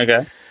recently.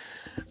 Okay.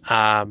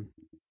 I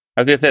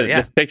was going to say,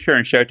 this picture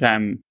in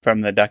Showtime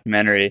from the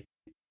documentary,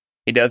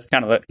 he does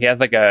kind of look, he has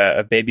like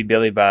a Baby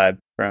Billy vibe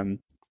from.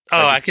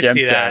 Oh, I could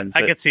see that.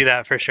 I could see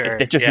that for sure.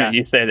 It's interesting that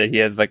you say that he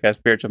is like a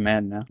spiritual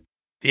man now.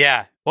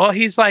 Yeah. Well,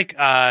 he's like,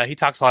 he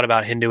talks a lot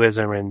about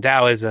Hinduism and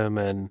Taoism,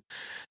 and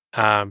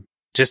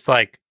just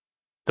like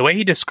the way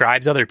he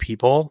describes other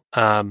people.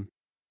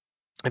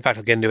 In fact,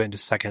 I'll get into it in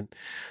just a second.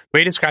 The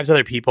way he describes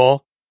other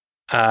people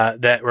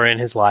that were in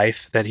his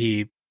life that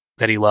he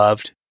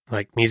loved,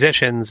 like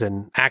musicians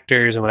and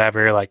actors and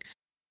whatever, like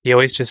he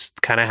always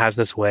just kind of has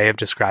this way of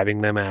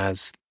describing them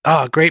as,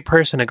 oh, a great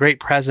person, a great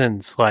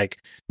presence, like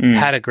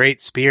had a great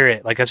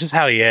spirit. Like that's just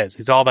how he is.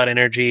 He's all about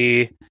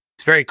energy.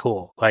 It's very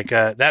cool. Like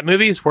that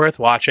movie is worth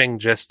watching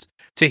just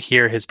to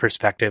hear his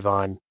perspective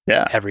on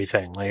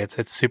everything. Like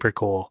it's super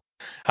cool.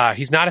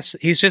 He's not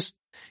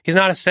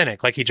a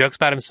cynic. Like he jokes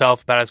about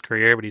himself, about his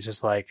career, but he's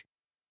just like,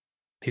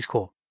 he's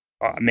cool.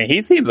 I mean,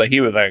 he seems like he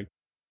was like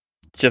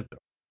just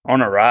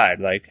on a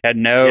ride. Like had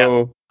no.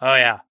 Yeah. Oh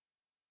yeah.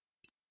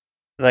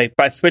 Like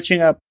by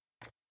switching up,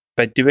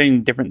 by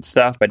doing different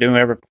stuff, by doing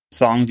whatever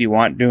songs you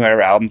want, doing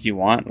whatever albums you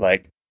want,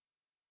 like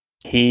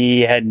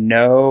he had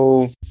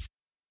no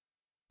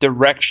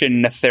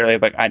direction necessarily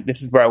of like,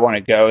 this is where I want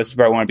to go. This is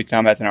where I want to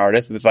become as an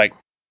artist. It was like,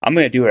 I'm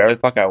going to do whatever the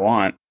fuck I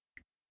want.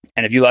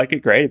 And if you like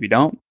it, great. If you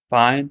don't,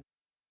 fine.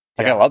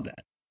 Like, I love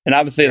that. And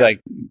obviously,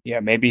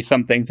 maybe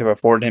some things have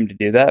afforded him to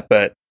do that,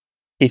 but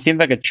he seems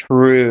like a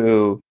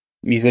true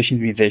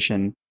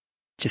musician,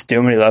 just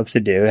doing what he loves to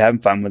do,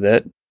 having fun with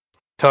it.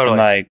 Totally. And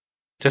like,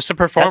 just a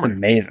performer. That's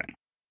amazing.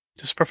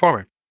 Just a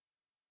performer.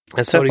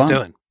 That's so what he's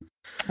doing.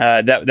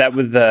 That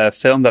was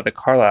filmed at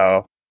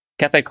the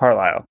Cafe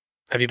Carlisle.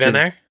 Have you been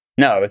there?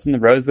 No, it's in the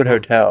Rosewood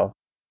Hotel.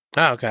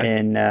 Oh, okay.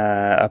 In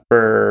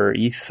Upper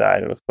East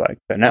Side, it looks like.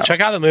 But no. Check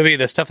out the movie.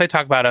 The stuff they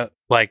talk about,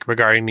 like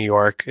regarding New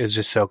York, is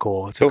just so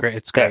cool. It's great.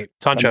 It's great.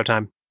 It's on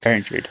Showtime. Very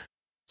intrigued.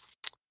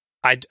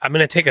 I'm going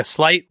to take a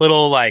slight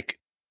little like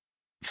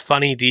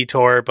funny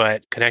detour,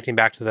 but connecting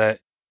back to the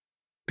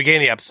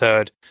beginning of the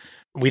episode,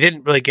 we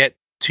didn't really get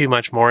too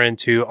much more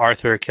into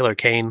Arthur Killer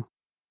Kane,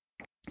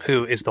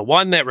 who is the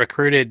one that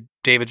recruited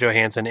David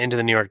Johansen into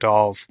the New York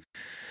Dolls,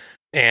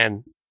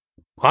 and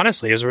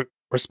honestly is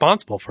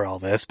responsible for all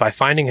this by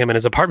finding him in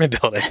his apartment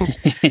building.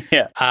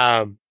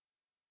 Yeah.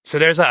 So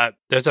there's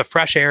a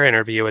Fresh Air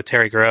interview with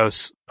Terry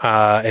Gross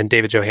and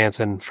David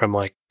Johansen from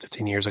like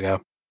 15 years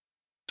ago.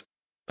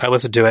 I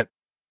listened to it,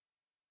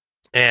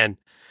 and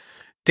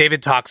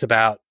David talks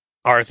about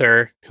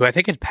Arthur, who I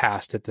think had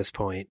passed at this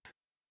point,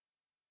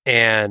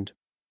 and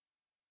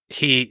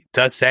he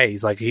does say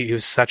he's like he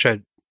was such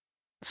a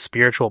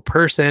spiritual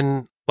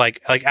person,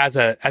 like as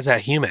a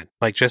human,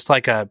 like just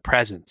like a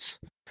presence.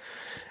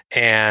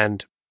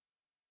 And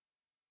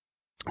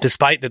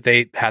despite that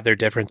they had their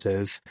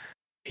differences,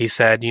 he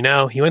said,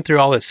 he went through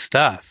all this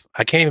stuff.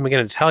 I can't even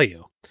begin to tell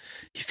you.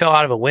 He fell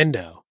out of a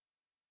window.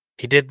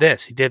 He did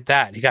this. He did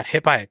that. He got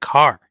hit by a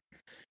car.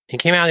 He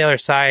came out the other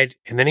side,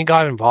 and then he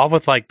got involved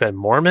with like the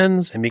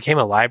Mormons and became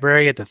a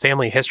library at the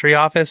family history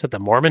office at the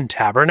Mormon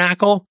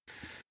Tabernacle.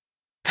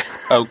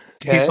 Okay.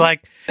 He's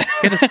like, he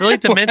had this really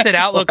demented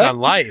outlook on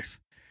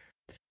life.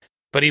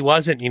 But he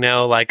wasn't,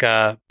 like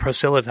a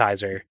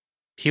proselytizer.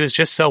 He was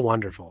just so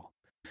wonderful.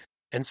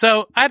 And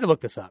so I had to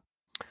look this up.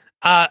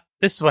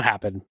 This is what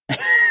happened.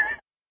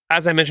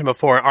 As I mentioned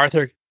before,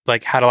 Arthur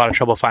had a lot of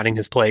trouble finding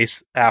his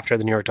place after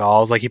the New York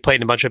Dolls. Like he played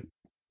in a bunch of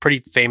pretty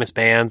famous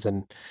bands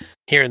and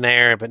here and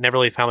there, but never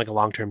really found like a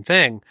long-term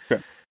thing.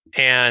 Sure.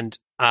 And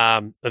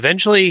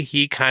eventually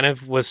he kind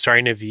of was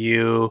starting to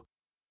view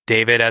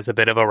David as a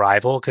bit of a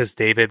rival because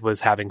David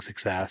was having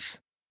success.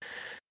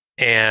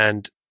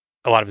 And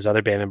a lot of his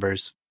other band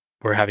members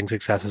were having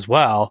success as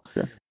well.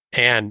 Sure.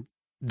 And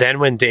then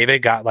when David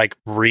got like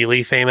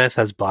really famous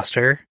as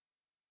Buster,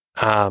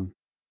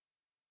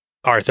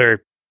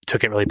 Arthur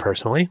took it really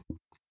personally.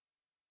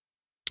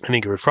 And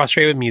he grew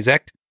frustrated with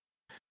music.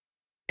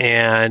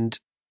 And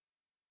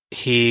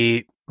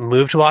he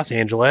moved to Los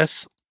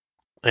Angeles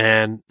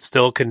and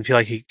still couldn't feel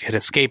like he could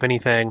escape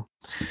anything.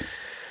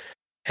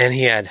 And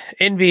he had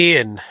envy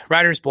and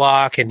writer's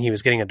block, and he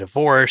was getting a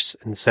divorce.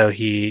 And so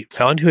he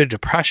fell into a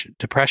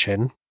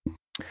depression.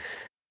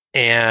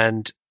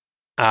 And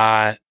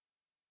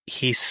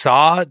he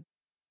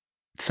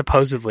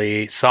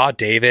supposedly saw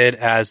David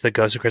as the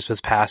Ghost of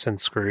Christmas Past and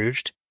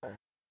Scrooged.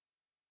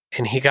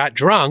 And he got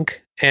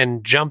drunk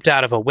and jumped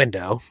out of a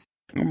window.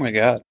 Oh my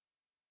God.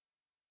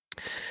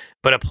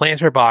 But a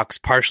planter box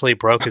partially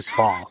broke his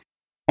fall.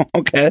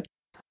 Okay.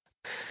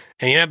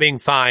 And he ended up being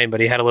fine,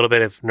 but he had a little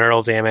bit of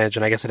neural damage,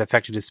 and I guess it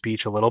affected his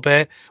speech a little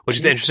bit, which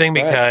is interesting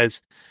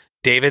because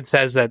David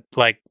says that,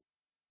 like,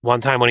 one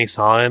time when he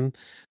saw him,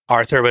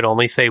 Arthur would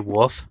only say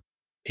woof.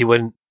 He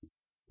wouldn't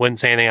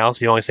say anything else.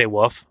 He'd only say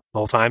woof the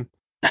whole time.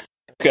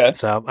 Okay.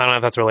 So I don't know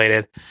if that's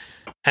related.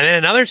 And then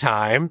another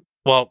time,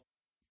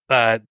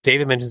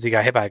 David mentions he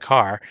got hit by a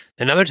car.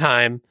 Another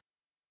time,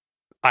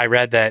 I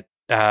read that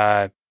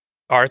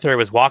Arthur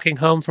was walking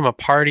home from a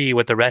party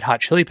with the Red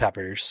Hot Chili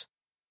Peppers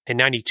in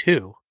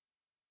 92,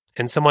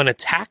 and someone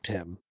attacked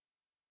him.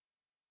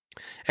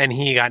 And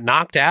he got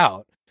knocked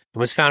out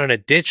and was found in a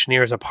ditch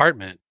near his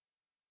apartment.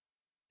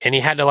 And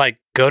he had to, like,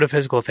 go to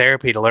physical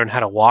therapy to learn how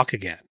to walk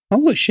again.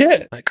 Holy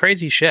shit. Like,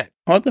 crazy shit.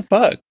 What the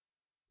fuck?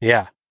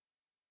 Yeah.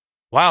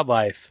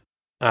 Wildlife.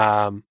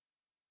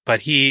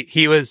 But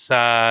he was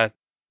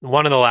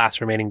one of the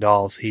last remaining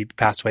dolls. He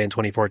passed away in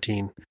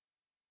 2014.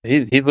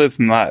 He lived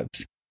some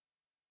lives.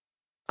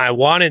 I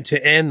wanted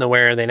to end the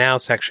Where Are They Now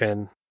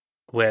section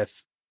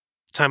with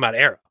talking about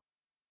Arrow.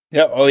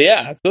 Yeah. Oh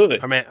yeah, absolutely.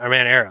 Our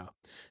man Arrow,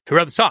 who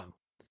wrote the song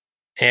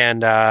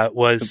and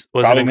was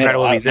an Probably made a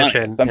incredible lot of money at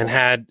musician some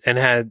and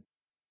had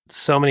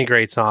so many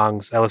great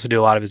songs. I listened to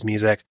a lot of his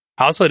music.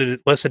 I also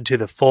listened to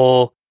the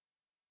full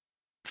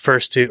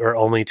first two or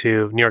only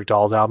two New York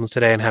Dolls albums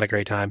today and had a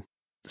great time.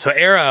 So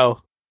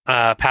Arrow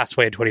passed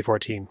away in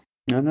 2014.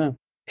 I know.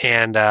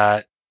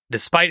 And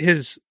despite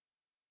his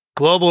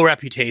global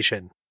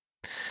reputation,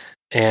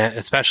 and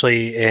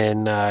especially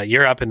in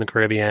Europe and the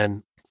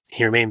Caribbean,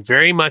 he remained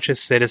very much a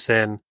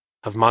citizen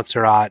of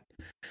Montserrat,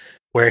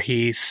 where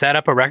he set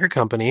up a record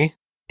company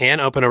and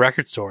opened a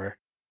record store,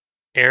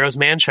 Arrow's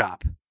Man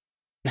Shop.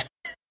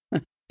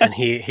 And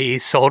he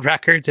sold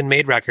records and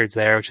made records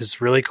there, which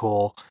is really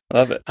cool. I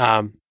love it.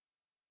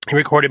 He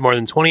recorded more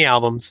than 20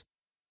 albums,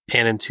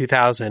 and in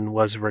 2000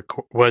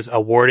 was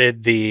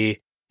awarded the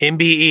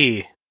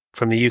MBE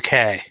from the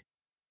UK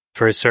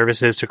for his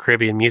services to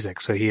Caribbean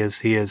music. So he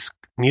is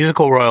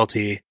musical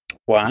royalty.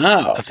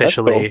 Wow.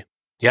 Officially. Cool.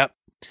 Yep.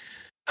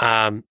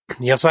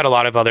 He also had a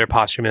lot of other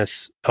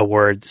posthumous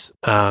awards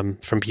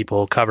from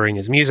people covering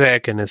his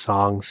music and his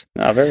songs.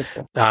 Oh, very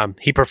cool.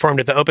 He performed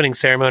at the opening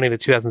ceremony of the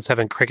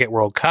 2007 Cricket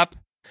World Cup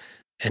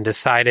and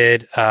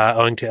decided,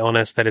 owing to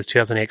illness, that his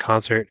 2008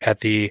 concert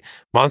at the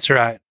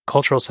Montserrat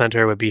Cultural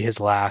Center would be his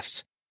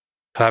last.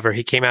 However,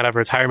 he came out of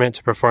retirement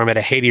to perform at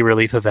a Haiti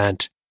relief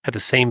event at the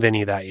same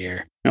venue that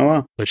year. Oh,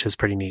 wow. Which which is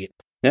pretty neat.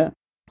 Yeah.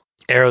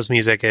 Arrow's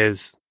music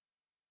is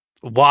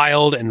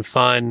wild and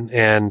fun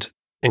and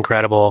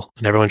incredible,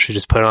 and everyone should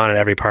just put it on at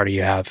every party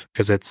you have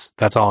because it's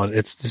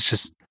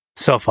just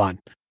so fun.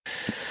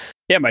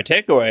 Yeah, my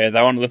takeaway is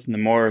I want to listen to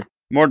more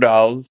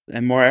Dolls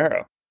and more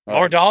Arrow.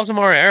 More Dolls and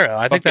more Arrow.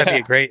 I think that'd be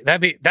a great.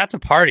 That's a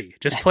party.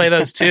 Just play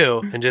those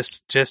two and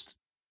just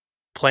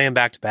play them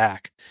back to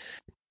back.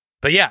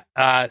 But yeah,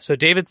 so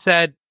David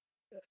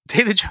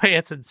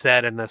Johansen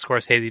said in the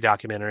Scorsese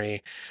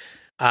documentary,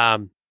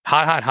 "Hot,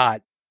 hot,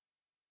 hot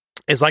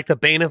is like the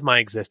bane of my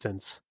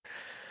existence.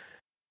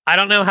 I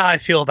don't know how I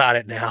feel about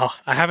it now.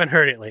 I haven't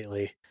heard it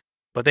lately,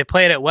 but they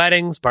play it at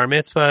weddings, bar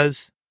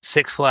mitzvahs,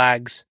 Six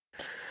Flags,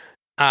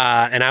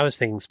 and I was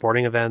thinking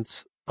sporting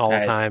events all the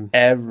time,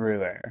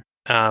 everywhere.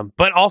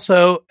 But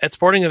also at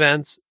sporting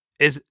events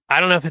I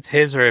don't know if it's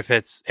his or if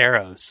it's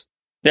Arrow's.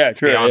 Yeah,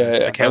 true.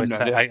 Honest. Yeah. I can't always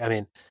tell. I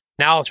mean,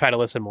 now I'll try to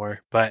listen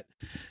more, but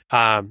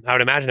I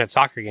would imagine at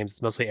soccer games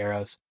it's mostly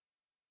Arrows.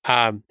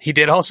 He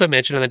did also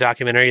mention in the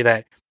documentary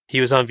that he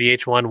was on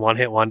VH1 One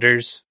Hit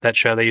Wonders, that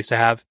show they used to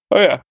have.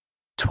 Oh yeah.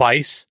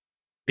 Twice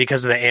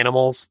because of the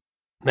Animals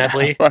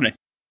medley. Funny.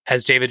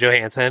 As David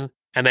Johansen,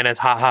 and then as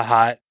Hot Hot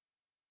Hot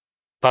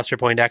Buster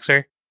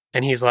Poindexter.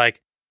 And he's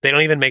like, they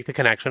don't even make the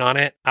connection on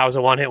it. I was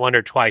a one-hit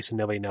wonder twice and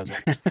nobody knows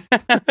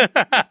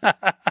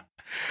it.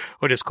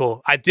 Which is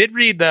cool. I did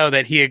read, though,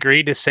 that he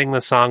agreed to sing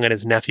the song at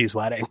his nephew's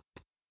wedding,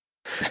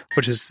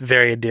 which is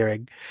very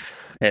endearing.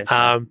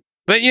 But,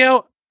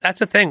 that's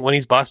the thing. When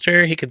he's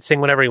Buster, he can sing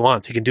whatever he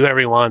wants. He can do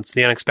whatever he wants.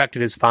 The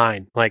unexpected is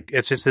fine. Like,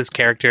 it's just this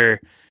character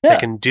that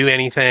can do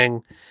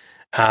anything.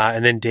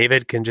 And then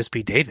David can just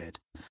be David.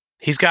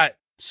 He's got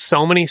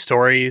so many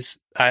stories.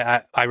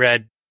 I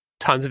read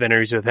tons of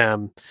interviews with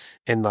him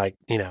in, like,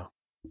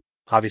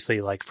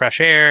 obviously like Fresh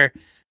Air,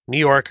 New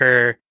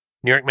Yorker,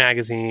 New York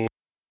Magazine,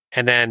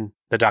 and then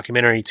the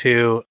documentary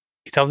too.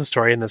 He tells a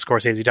story in the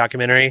Scorsese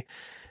documentary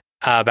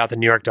about the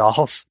New York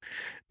Dolls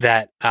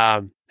that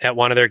at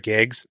one of their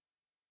gigs,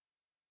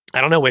 I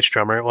don't know which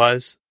drummer it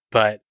was,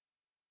 but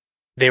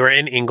they were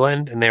in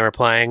England and they were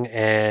playing,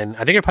 and I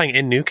think they're playing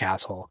in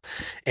Newcastle,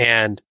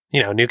 and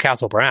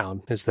Newcastle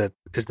Brown is the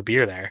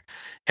beer there,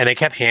 and they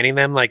kept handing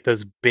them like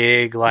those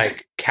big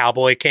like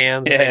cowboy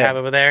cans that they have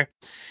over there,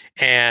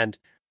 and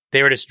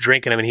they were just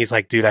drinking them, and he's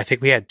like, dude, I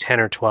think we had 10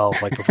 or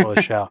 12 like before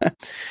the show,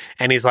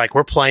 and he's like,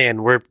 we're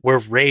playing, we're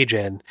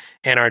raging,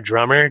 and our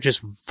drummer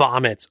just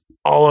vomits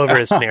all over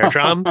his snare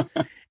drum.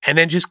 And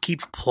then just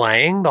keeps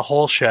playing the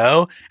whole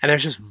show, and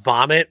there's just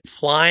vomit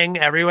flying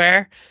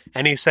everywhere.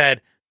 And he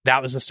said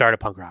that was the start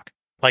of punk rock.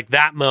 Like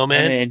that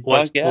moment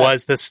was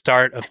the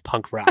start of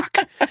punk rock.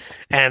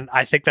 And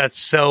I think that's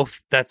so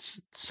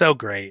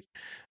great.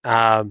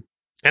 And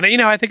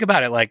I think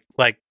about it like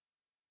I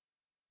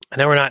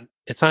know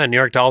it's not a New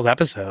York Dolls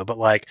episode, but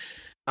like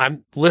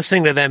I'm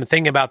listening to them,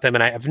 thinking about them,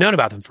 and I've known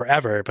about them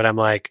forever, but I'm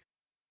like,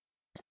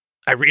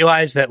 I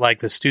realized that like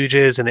the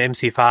Stooges and the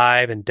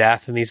MC5 and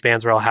Death and these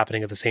bands were all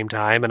happening at the same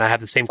time. And I have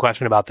the same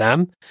question about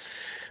them,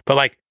 but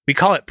like we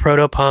call it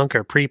proto punk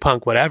or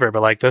pre-punk, whatever.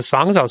 But like those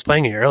songs I was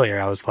playing earlier,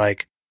 I was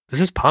like,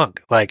 this is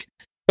punk. Like,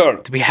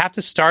 do we have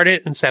to start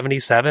it in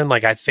 77?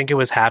 Like, I think it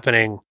was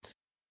happening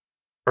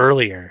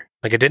earlier.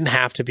 Like it didn't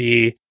have to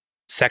be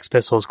Sex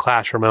Pistols,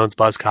 Clash, Ramones,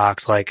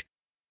 Buzzcocks. Like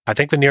I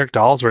think the New York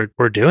Dolls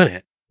were doing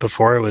it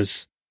before it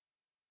was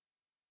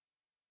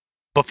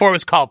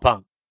called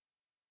punk.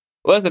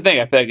 Well, that's the thing.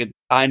 I feel like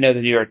I know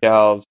the New York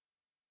Dolls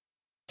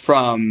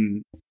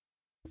from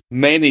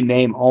mainly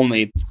name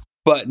only,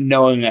 but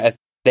knowing that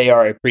they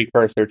are a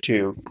precursor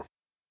to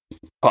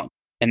punk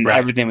and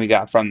everything we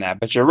got from that.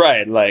 But you're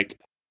right. Like,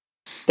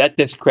 that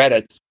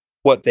discredits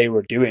what they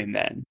were doing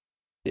then.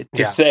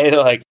 To say that,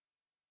 like,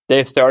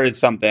 they started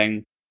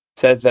something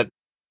says that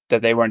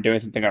they weren't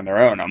doing something on their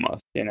own almost,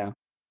 And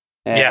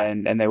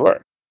they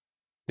were.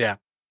 Yeah.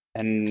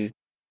 And,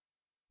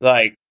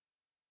 like,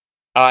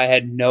 I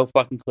had no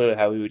fucking clue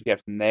how we would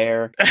get from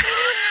there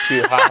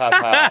to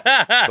ha.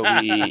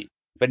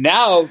 But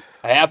now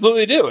I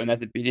absolutely do, and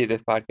that's the beauty of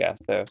this podcast.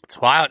 So it's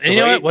wild. And you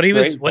know what he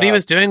was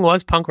doing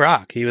was punk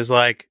rock. He was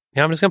like,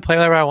 I'm just gonna play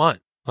whatever I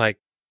want, like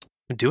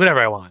do whatever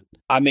I want.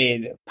 I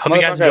mean, hope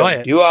you guys enjoy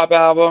it. Doo-wop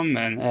album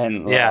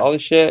and all the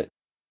shit.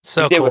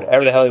 So he did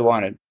whatever the hell he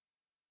wanted.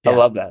 I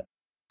love that.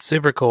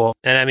 Super cool.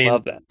 And I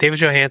mean, David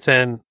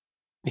Johansen,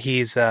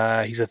 he's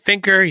a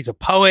thinker. He's a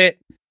poet.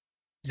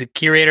 He's a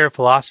curator of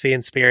philosophy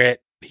and spirit.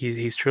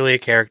 He's truly a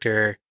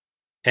character,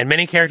 and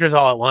many characters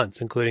all at once,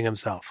 including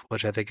himself,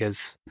 which I think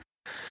is,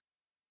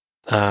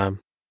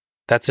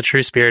 that's the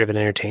true spirit of an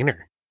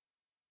entertainer.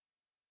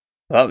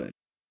 Love it.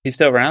 He's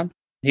still around?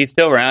 He's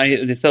still around?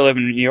 He's still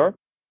living in New York?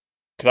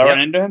 Could I run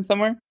into him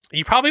somewhere?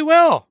 You probably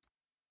will.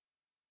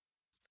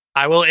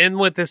 I will end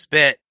with this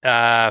bit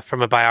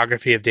from a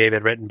biography of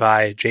David written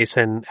by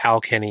Jason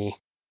Alkenny. It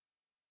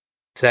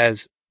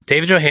says,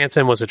 David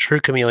Johansen was a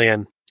true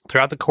chameleon.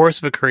 Throughout the course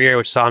of a career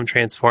which saw him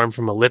transform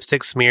from a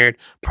lipstick-smeared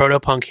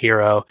proto-punk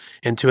hero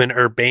into an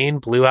urbane,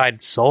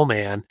 blue-eyed soul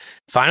man,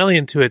 finally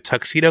into a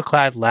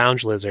tuxedo-clad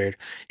lounge lizard,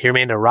 he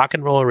remained a rock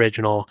and roll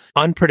original,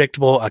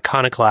 unpredictable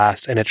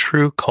iconoclast, and a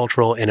true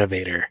cultural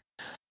innovator.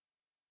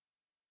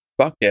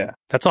 Fuck yeah.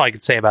 That's all I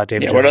could say about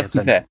David Johansen. What else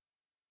to say?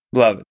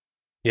 Love it.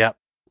 Yep.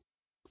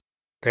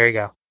 There you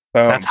go.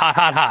 Boom. That's Hot,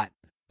 Hot, Hot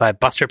by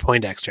Buster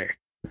Poindexter.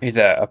 He's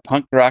a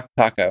punk rock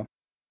taco.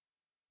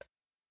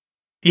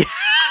 Yeah.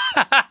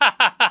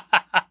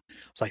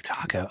 It's like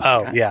taco.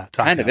 Oh, yeah.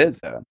 Taco. Kind of is,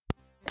 though.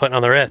 Putting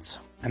on the Ritz.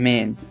 I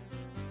mean,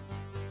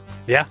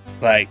 yeah.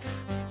 Like,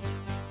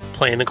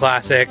 playing the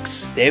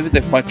classics. David's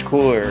a much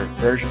cooler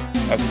version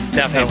of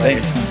the same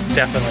thing.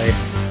 Definitely.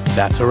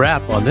 That's a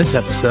wrap on this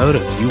episode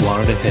of You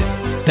Wanted a Hit.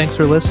 Thanks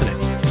for listening.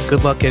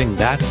 Good luck getting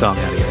that song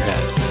out of your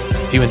head.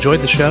 If you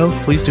enjoyed the show,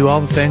 please do all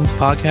the things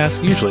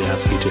podcasts usually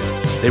ask you to.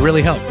 They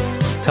really help.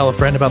 Tell a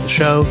friend about the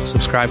show,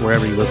 subscribe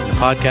wherever you listen to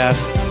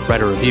podcasts, write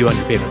a review on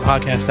your favorite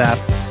podcast app,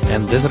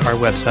 and visit our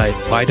website,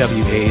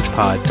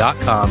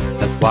 ywahpod.com.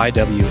 That's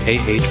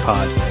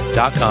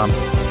ywahpod.com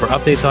for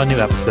updates on new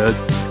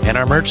episodes and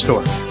our merch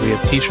store. We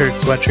have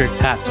t-shirts, sweatshirts,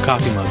 hats,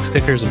 coffee mugs,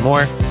 stickers, and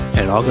more, and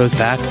it all goes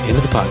back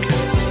into the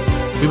podcast.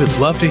 We would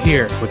love to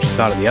hear what you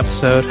thought of the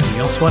episode, and we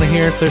also want to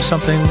hear if there's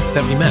something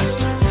that we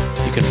missed.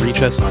 You can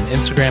reach us on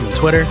Instagram and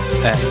Twitter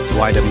at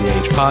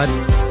ywahpod,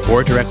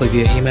 or directly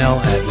via email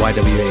at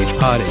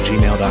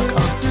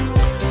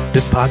ywahpod@gmail.com.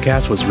 This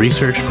podcast was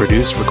researched,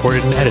 produced,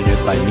 recorded, and edited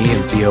by me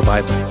and Theo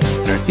Biden,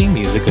 and our theme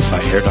music is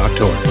by Air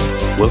Doctor.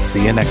 We'll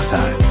see you next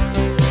time.